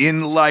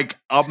 In like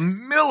a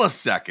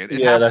millisecond.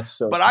 That's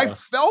so But tough. I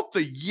felt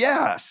the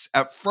yes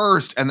at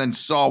first and then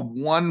saw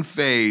one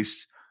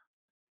face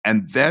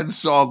and then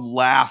saw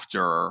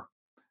laughter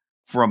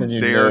from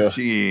their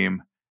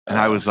team. And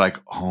I was like,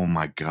 oh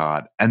my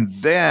God. And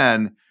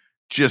then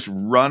just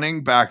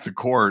running back the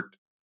court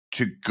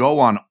to go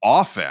on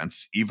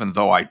offense, even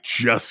though I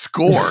just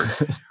scored,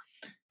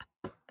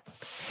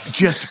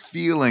 just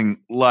feeling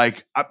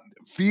like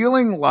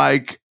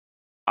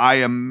I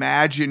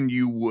imagine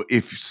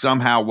if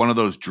somehow one of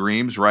those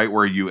dreams, right,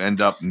 where you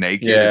end up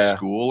naked at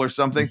school or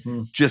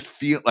something, just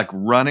feel like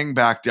running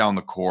back down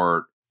the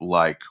court,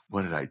 like,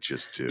 what did I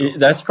just do?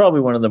 That's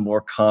probably one of the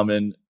more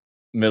common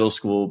middle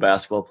school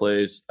basketball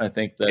plays. I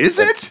think that is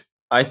it?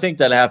 I think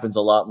that happens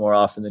a lot more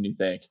often than you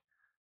think.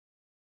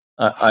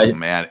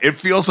 Man, it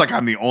feels like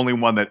I'm the only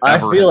one that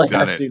ever I feel like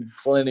done I've it. seen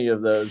plenty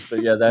of those,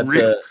 but yeah,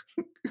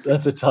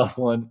 that's a tough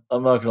one.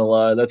 I'm not gonna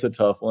lie, that's a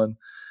tough one.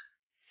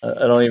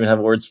 I don't even have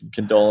words of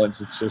condolence.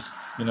 It's just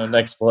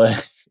next play.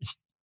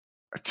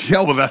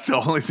 Yeah, well, that's the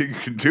only thing you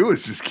can do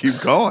is just keep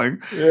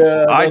going.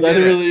 Yeah, it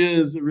really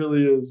is. It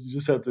really is. You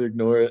just have to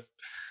ignore it.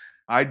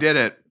 I did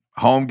it.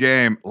 Home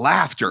game,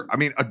 laughter. I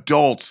mean,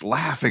 adults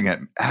laughing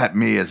at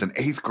me as an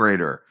 8th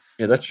grader.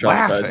 Yeah, that's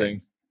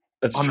traumatizing.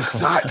 That's on the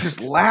side,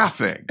 just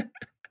laughing.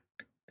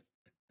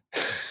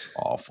 It's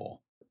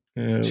awful.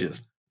 Yeah.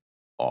 Just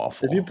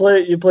awful. If you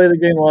play the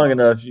game long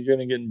enough, you're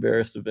gonna get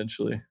embarrassed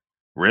eventually.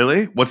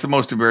 Really? What's the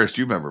most embarrassed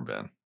you've ever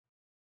been?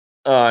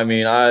 I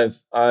mean, I'm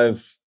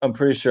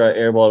pretty sure I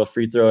airballed a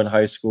free throw in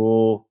high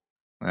school.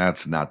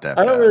 That's not that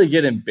bad. I don't really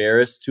get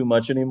embarrassed too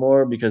much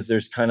anymore because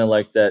there's kind of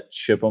like that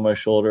chip on my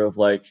shoulder of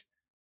like,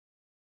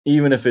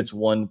 even if it's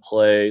one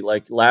play,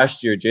 like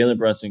last year, Jalen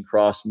Brunson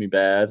crossed me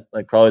bad,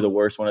 like probably the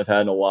worst one I've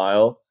had in a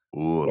while.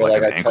 Ooh,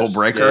 like an ankle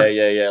breaker?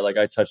 Yeah. Like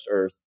I touched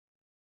earth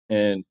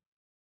and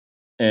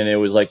it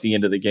was like the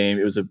end of the game.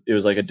 It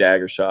was like a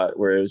dagger shot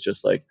where it was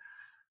just like,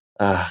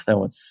 that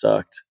one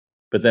sucked.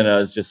 But then I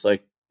was just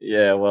like,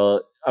 yeah,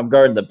 well, I'm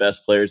guarding the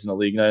best players in the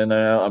league night and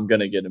night out. I'm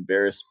going to get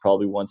embarrassed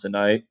probably once a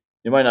night.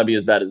 It might not be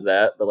as bad as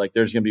that, but like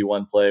there's going to be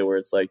one play where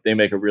it's like they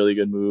make a really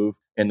good move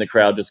and the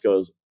crowd just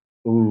goes,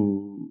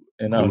 ooh.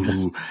 And I'm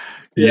just,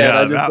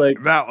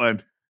 that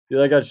one.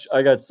 Yeah,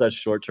 I got such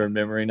short-term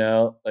memory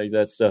now. Like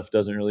that stuff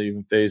doesn't really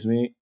even faze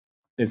me.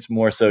 It's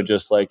more so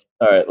just like,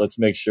 all right, let's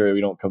make sure we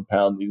don't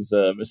compound these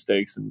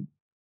mistakes and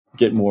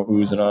get more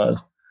oohs and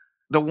ahs.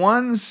 The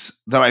ones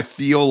that I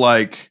feel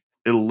like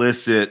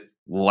elicit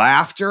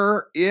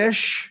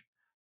laughter-ish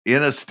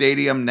in a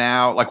stadium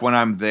now, like when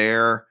I'm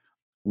there,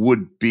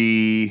 would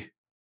be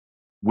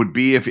would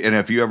be if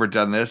you ever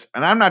done this,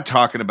 and I'm not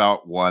talking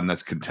about one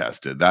that's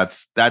contested.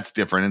 That's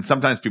different. And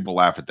sometimes people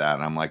laugh at that,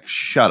 and I'm like,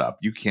 shut up,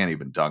 you can't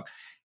even dunk.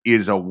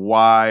 Is a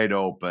wide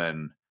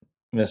open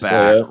Missed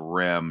back layup.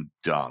 rim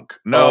dunk. Oh,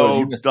 you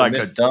No, missed the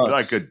missed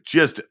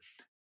dunks.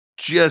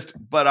 just,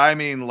 but I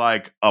mean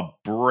like a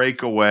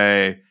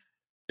breakaway.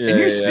 Yeah, And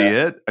you yeah, see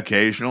yeah. it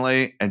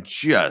occasionally, and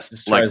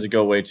Just tries to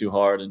go way too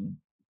hard and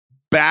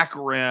back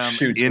rim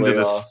shoots into way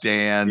the off.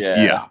 stands.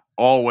 Yeah. Yeah,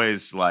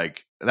 always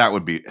like that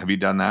would be. Have you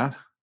done that?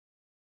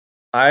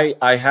 I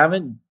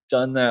haven't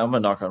done that. I'm gonna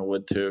knock on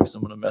wood too, because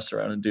I'm gonna mess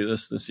around and do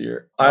this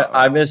year. Uh-oh.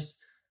 I miss.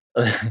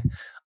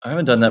 I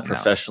haven't done that No.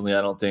 professionally,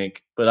 I don't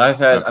think. But I've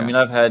had. Okay. I mean,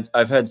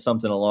 I've had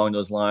something along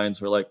those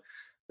lines where like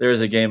there was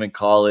a game in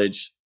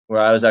college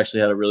where I was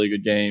actually had a really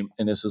good game,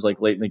 and this is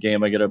like late in the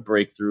game. I get a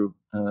breakthrough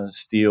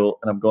steal,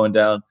 and I'm going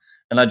down,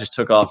 and I just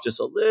took off just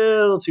a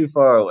little too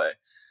far away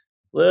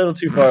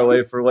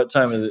for what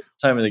time of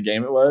the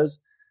game it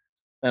was,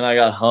 and I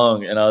got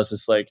hung, and I was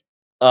just like,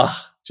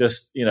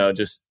 just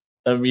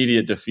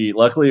immediate defeat.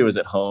 Luckily, it was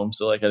at home,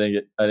 so like I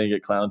didn't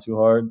get clowned too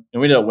hard, and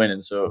we ended up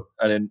winning. So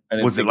I didn't.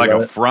 Was it think like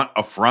about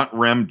a front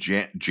rim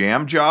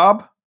jam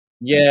job?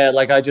 Yeah,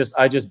 like I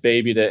just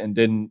babied it and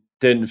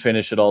didn't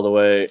finish it all the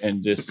way,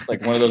 and just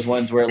like one of those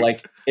ones where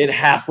like it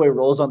halfway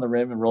rolls on the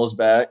rim and rolls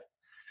back.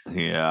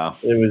 Yeah,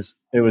 it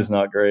was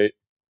not great.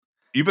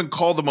 You've been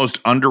called the most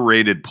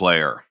underrated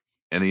player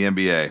in the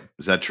NBA.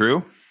 Is that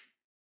true?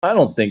 I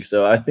don't think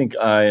so. I think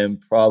I am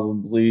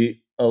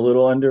probably a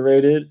little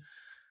underrated,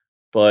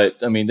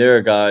 but I mean, there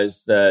are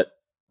guys that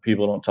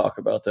people don't talk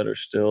about that are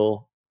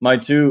still my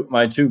two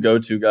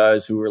go-to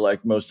guys who were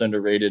like most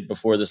underrated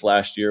before this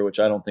last year, which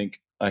I don't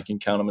think I can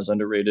count them as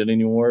underrated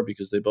anymore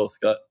because they both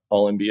got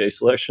all NBA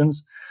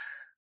selections,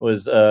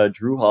 was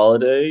Drew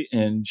Holiday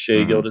and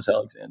Shai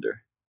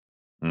Gilgeous-Alexander.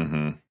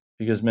 Mm-hmm.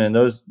 Because man,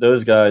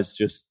 those guys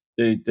just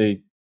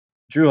they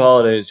Drew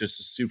Holiday is just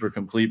a super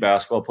complete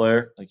basketball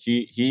player. Like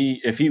he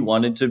if he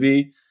wanted to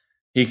be,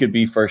 he could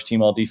be first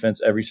team all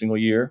defense every single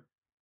year.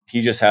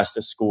 He just has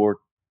to score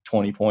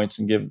 20 points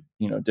and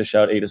dish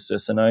out 8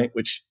 assists a night,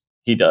 which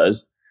he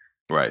does.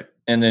 Right.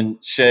 And then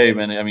Shai,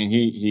 man, I mean,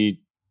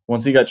 he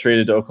once he got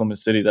traded to Oklahoma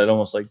City, that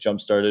almost like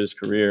jump started his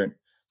career.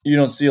 You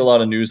don't see a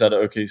lot of news out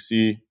of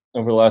OKC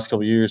over the last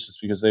couple of years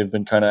just because they've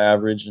been kind of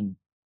average, and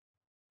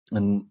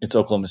it's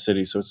Oklahoma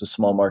City, so it's a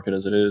small market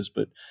as it is.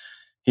 But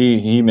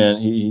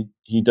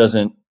he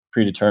doesn't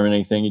predetermine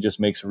anything. He just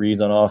makes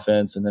reads on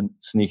offense and then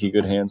sneaky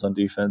good hands on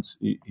defense.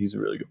 He's a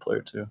really good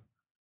player too.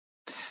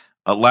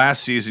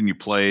 Last season, you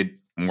played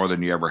more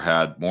than you ever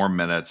had, more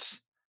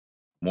minutes,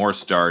 more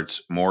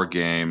starts, more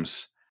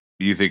games.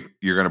 Do you think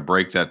you're going to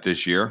break that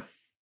this year?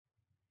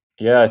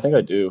 Yeah, I think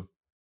I do.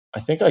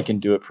 I think I can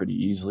do it pretty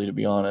easily, to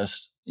be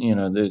honest.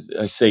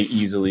 I say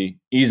easily.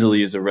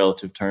 Easily is a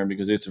relative term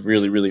because it's a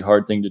really, really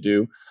hard thing to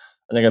do.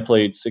 I think I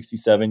played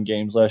 67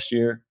 games last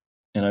year,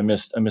 and I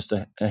missed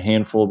a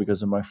handful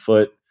because of my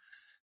foot,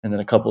 and then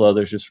a couple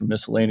others just from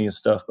miscellaneous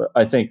stuff. But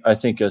I think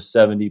a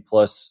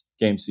 70+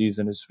 game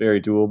season is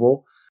very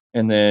doable.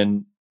 And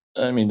then,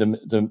 I mean,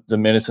 the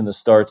minutes and the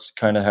starts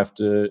kind of have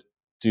to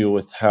deal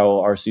with how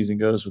our season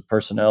goes with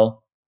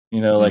personnel.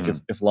 Like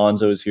if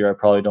Lonzo is here, I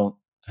probably don't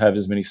have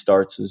as many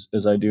starts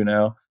as I do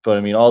now. But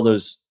I mean, all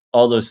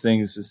those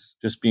things is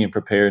just being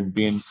prepared and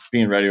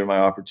being ready when my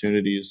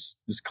opportunity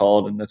is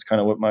called. And that's kind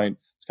of what my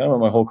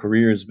whole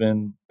career has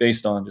been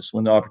based on. Just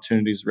when the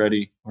opportunity is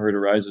ready or it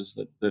arises,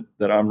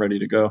 that I'm ready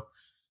to go.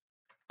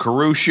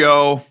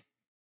 Caruso,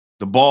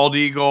 the bald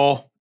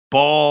eagle,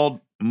 bald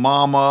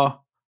mamba,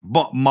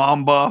 not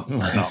mama.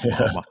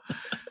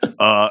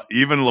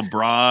 Even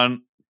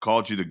LeBron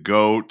called you the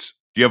GOAT.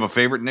 Do you have a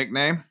favorite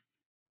nickname?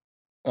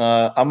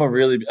 I'm a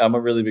really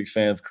big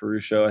fan of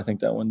Caruso. I think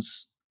that one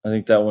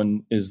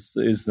is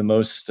the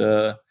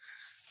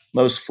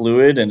most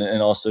fluid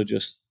and also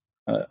just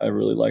I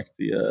really like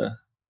the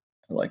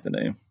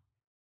name.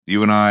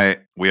 You and I,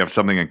 we have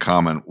something in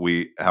common.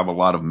 We have a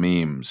lot of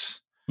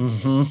memes.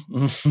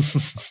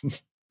 Mm-hmm.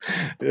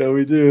 Yeah,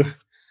 we do.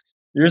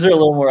 Yours are a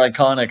little more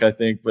iconic, I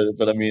think,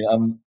 but I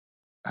mean,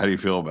 How do you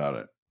feel about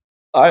it?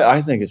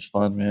 I think it's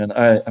fun, man.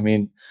 I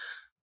mean,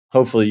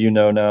 hopefully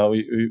now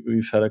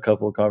we've had a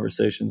couple of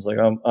conversations. Like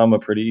I'm a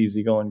pretty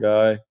easygoing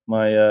guy.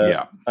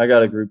 I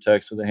got a group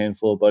text with a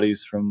handful of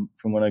buddies from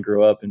when I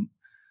grew up, and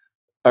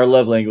our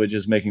love language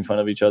is making fun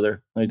of each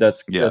other. Like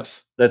that's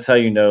how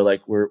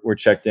like we're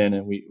checked in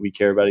and we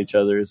care about each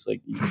other. It's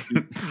like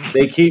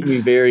they keep me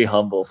very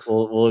humble.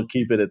 We'll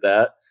keep it at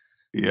that.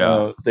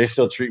 Yeah. They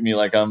still treat me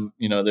like I'm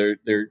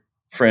their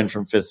friend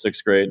from 5th,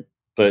 6th grade.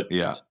 But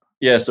yeah.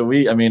 So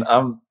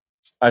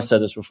I've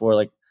said this before.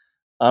 Like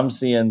I'm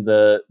seeing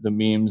the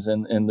memes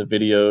and the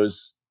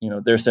videos.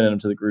 They're sending them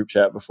to the group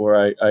chat before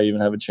I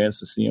even have a chance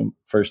to see them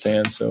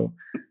firsthand. So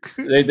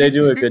they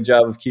do a good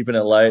job of keeping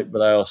it light,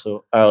 but I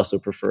also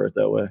prefer it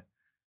that way.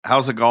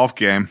 How's the golf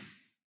game?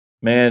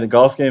 Man, the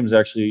golf game is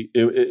actually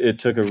it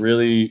took a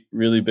really,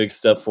 really big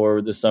step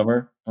forward this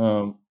summer.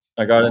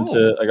 I got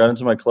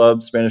into my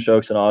club, Spanish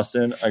Oaks in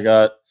Austin. I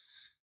got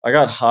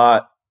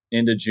hot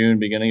into June,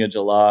 beginning of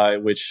July,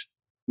 which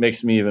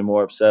makes me even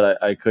more upset.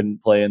 I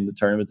couldn't play in the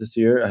tournament this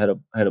year. I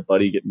had a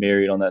buddy get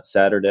married on that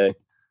Saturday.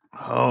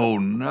 Oh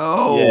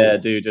no! Yeah,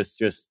 dude,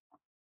 just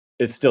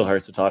it still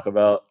hurts to talk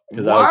about.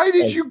 Why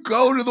did you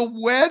go to the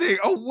wedding?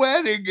 A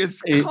wedding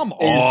is come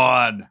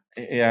on.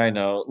 Yeah, I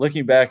know.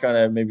 Looking back on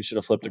it, I maybe should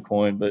have flipped a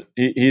coin, but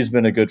he's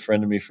been a good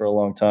friend to me for a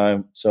long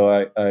time. So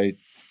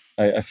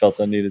I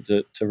felt I needed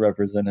to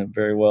represent him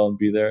very well and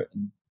be there.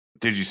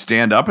 Did you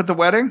stand up at the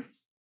wedding?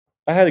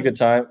 I had a good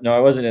time. No, I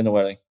wasn't in the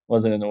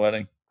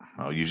wedding.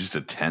 Oh, you just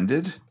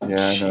attended? Yeah,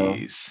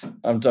 jeez.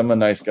 I know. I'm a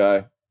nice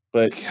guy.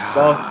 But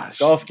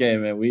golf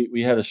game, man,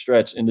 we had a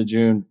stretch into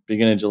June,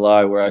 beginning of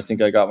July, where I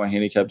think I got my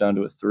handicap down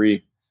to a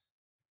 3.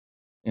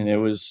 And it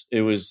was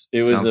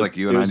sounds like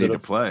you and I need to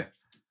play.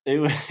 It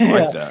was I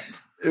like that.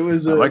 It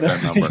was I like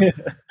that number.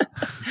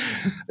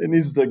 It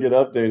needs to get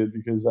updated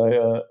because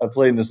I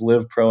played in this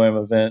Live Pro-Am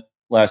event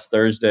last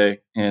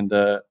Thursday, and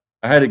I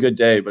had a good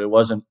day, but it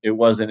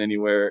wasn't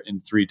anywhere in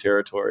 3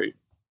 territory.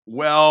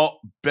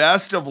 Well,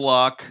 best of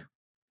luck.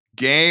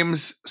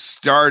 Games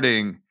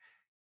starting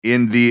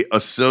in the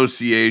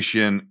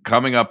association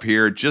coming up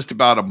here just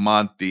about a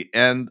month, the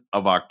end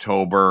of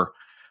October.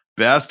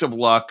 Best of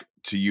luck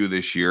to you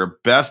this year.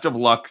 Best of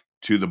luck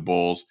to the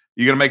Bulls.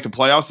 You going to make the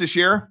playoffs this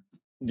year?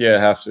 Yeah,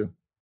 have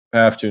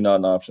to, not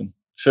an option.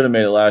 Should have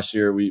made it last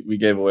year. We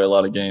gave away a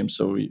lot of games,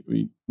 so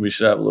we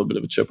should have a little bit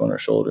of a chip on our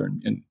shoulder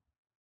and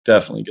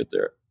definitely get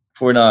there.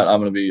 If we're not, I'm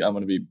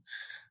gonna be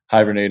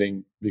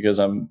hibernating because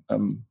I'm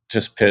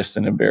just pissed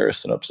and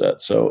embarrassed and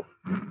upset. So,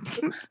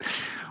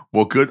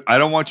 well, good. I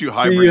don't want you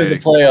hibernating. See you in the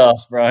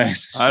playoffs, Brian.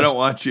 I don't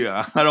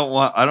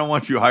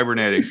want you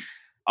hibernating.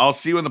 I'll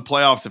see you in the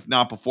playoffs, if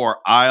not before.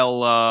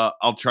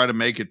 I'll try to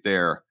make it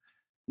there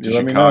to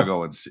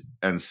Chicago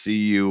and see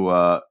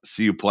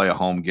you play a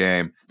home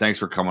game. Thanks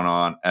for coming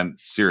on, and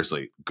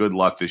seriously, good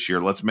luck this year.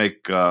 Let's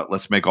make all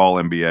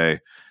NBA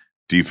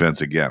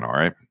defense again. All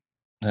right.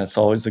 That's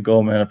always the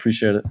goal, man. I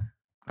appreciate it.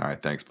 All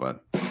right. Thanks, bud.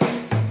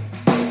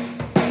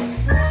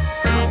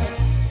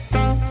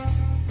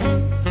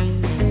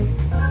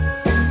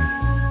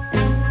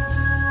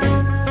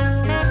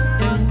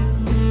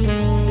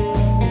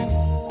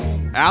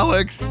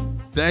 Alex,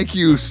 thank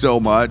you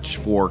so much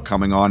for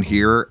coming on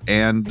here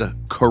and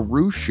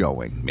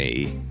Carusoing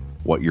me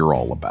what you're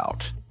all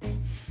about.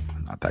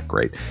 Not that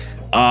great.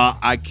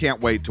 I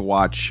can't wait to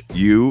watch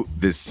you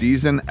this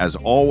season, as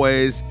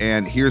always,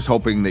 and here's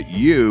hoping that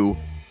you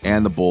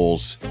and the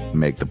Bulls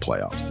make the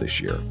playoffs this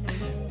year.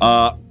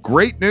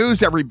 Great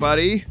news,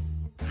 everybody.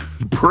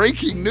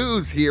 Breaking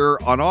news here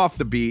on Off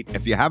the Beat.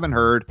 If you haven't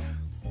heard,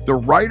 the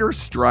writer's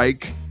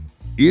strike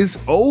is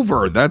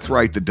over. That's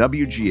right, the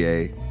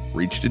WGA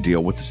reached a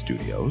deal with the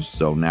studios.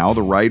 So now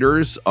the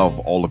writers of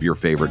all of your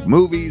favorite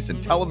movies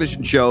and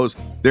television shows,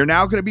 they're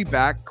now going to be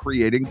back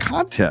creating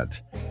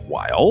content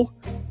while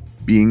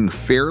being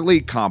fairly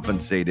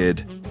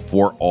compensated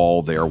for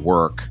all their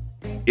work.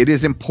 It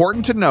is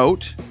important to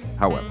note,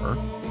 however,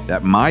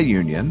 that my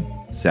union,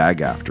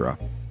 SAG-AFTRA,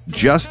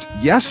 just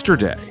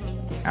yesterday,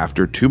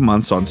 after 2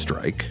 months on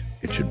strike,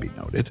 it should be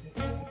noted,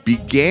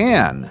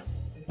 began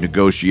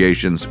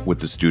negotiations with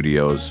the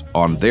studios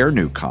on their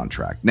new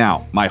contract.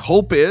 Now, my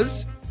hope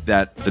is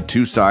that the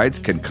two sides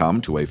can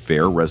come to a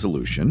fair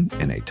resolution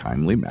in a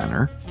timely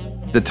manner.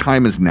 The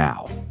time is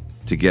now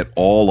to get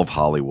all of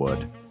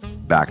Hollywood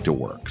back to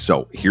work.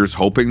 So here's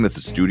hoping that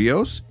the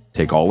studios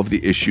take all of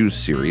the issues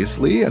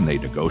seriously and they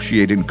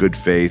negotiate in good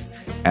faith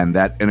and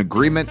that an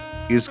agreement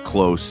is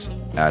close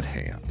at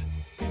hand.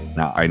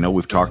 Now, I know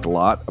we've talked a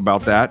lot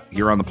about that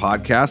here on the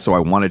podcast, so I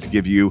wanted to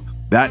give you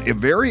that a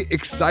very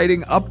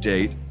exciting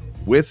update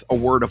with a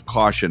word of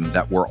caution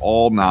that we're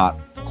all not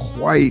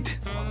quite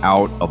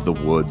out of the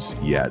woods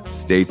yet.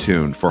 Stay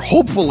tuned for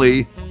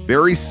hopefully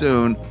very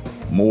soon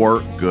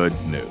more good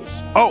news.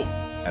 Oh,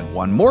 and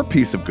one more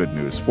piece of good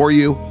news for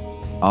you.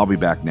 I'll be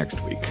back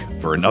next week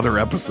for another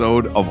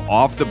episode of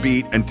Off the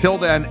Beat. Until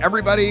then,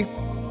 everybody,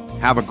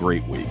 have a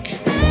great week.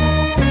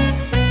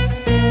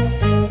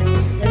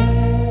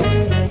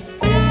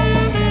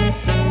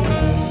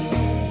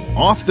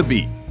 Off the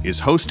Beat is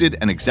hosted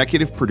and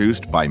executive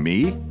produced by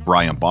me,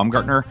 Brian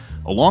Baumgartner,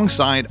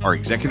 alongside our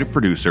executive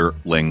producer,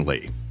 Ling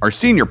Lee. Our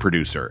senior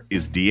producer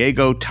is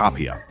Diego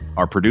Tapia.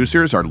 Our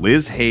producers are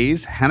Liz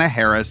Hayes, Hannah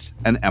Harris,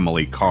 and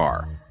Emily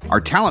Carr.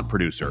 Our talent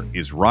producer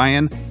is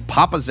Ryan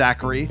Papa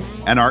Zachary,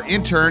 and our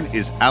intern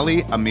is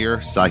Ali Amir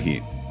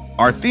Sahin.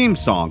 Our theme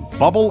song,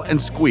 Bubble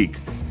and Squeak,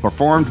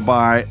 performed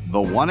by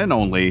the one and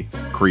only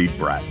Creed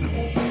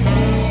Bratton.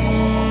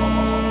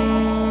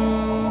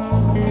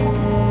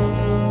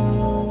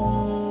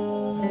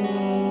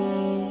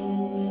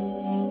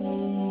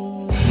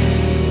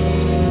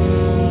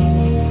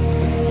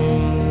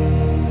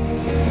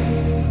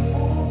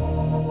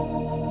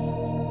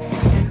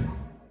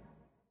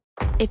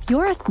 If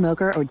you're a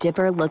smoker or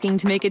dipper looking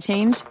to make a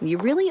change, you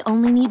really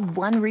only need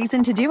one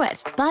reason to do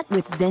it. But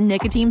with Zyn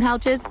nicotine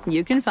pouches,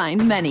 you can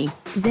find many.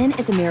 Zyn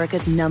is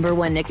America's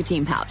 #1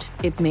 nicotine pouch.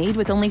 It's made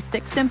with only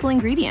 6 simple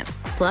ingredients.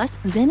 Plus,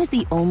 Zyn is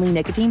the only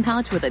nicotine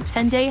pouch with a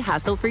 10-day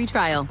hassle-free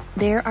trial.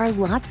 There are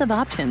lots of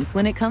options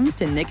when it comes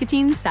to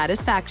nicotine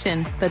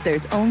satisfaction, but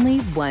there's only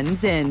one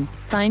Zyn.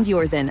 Find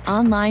your Zyn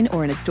online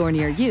or in a store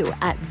near you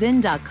at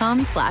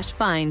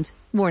zyn.com/find.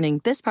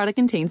 Warning, this product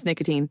contains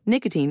nicotine.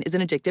 Nicotine is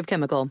an addictive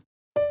chemical.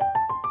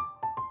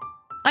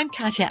 I'm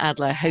Katya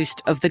Adler,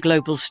 host of The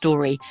Global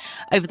Story.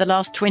 Over the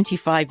last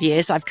 25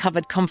 years, I've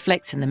covered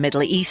conflicts in the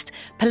Middle East,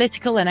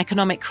 political and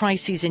economic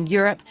crises in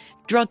Europe,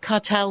 drug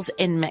cartels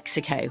in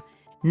Mexico.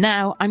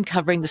 Now I'm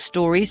covering the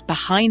stories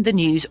behind the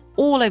news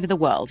all over the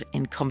world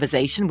in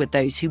conversation with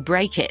those who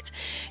break it.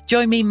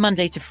 Join me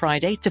Monday to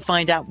Friday to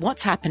find out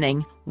what's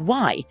happening,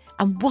 why,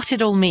 and what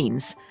it all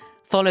means.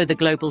 Follow The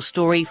Global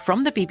Story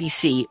from the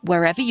BBC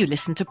wherever you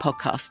listen to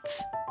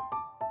podcasts.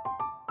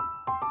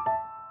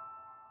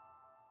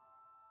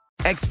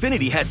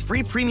 Xfinity has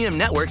free premium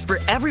networks for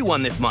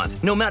everyone this month,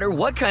 no matter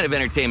what kind of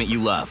entertainment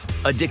you love.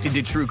 Addicted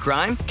to true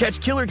crime? Catch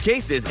killer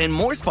cases and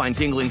more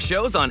spine-tingling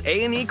shows on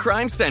A&E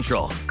Crime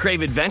Central.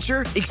 Crave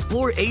adventure?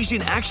 Explore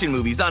Asian action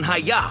movies on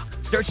Hi-Ya.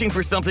 Searching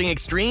for something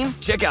extreme?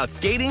 Check out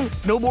skating,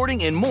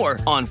 snowboarding, and more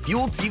on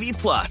Fuel TV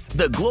Plus,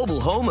 the global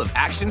home of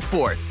action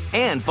sports.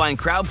 And find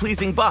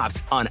crowd-pleasing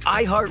bops on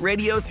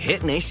iHeartRadio's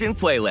Hit Nation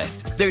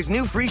playlist. There's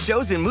new free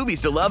shows and movies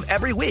to love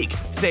every week.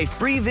 Say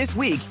free this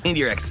week in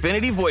your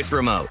Xfinity voice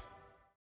remote.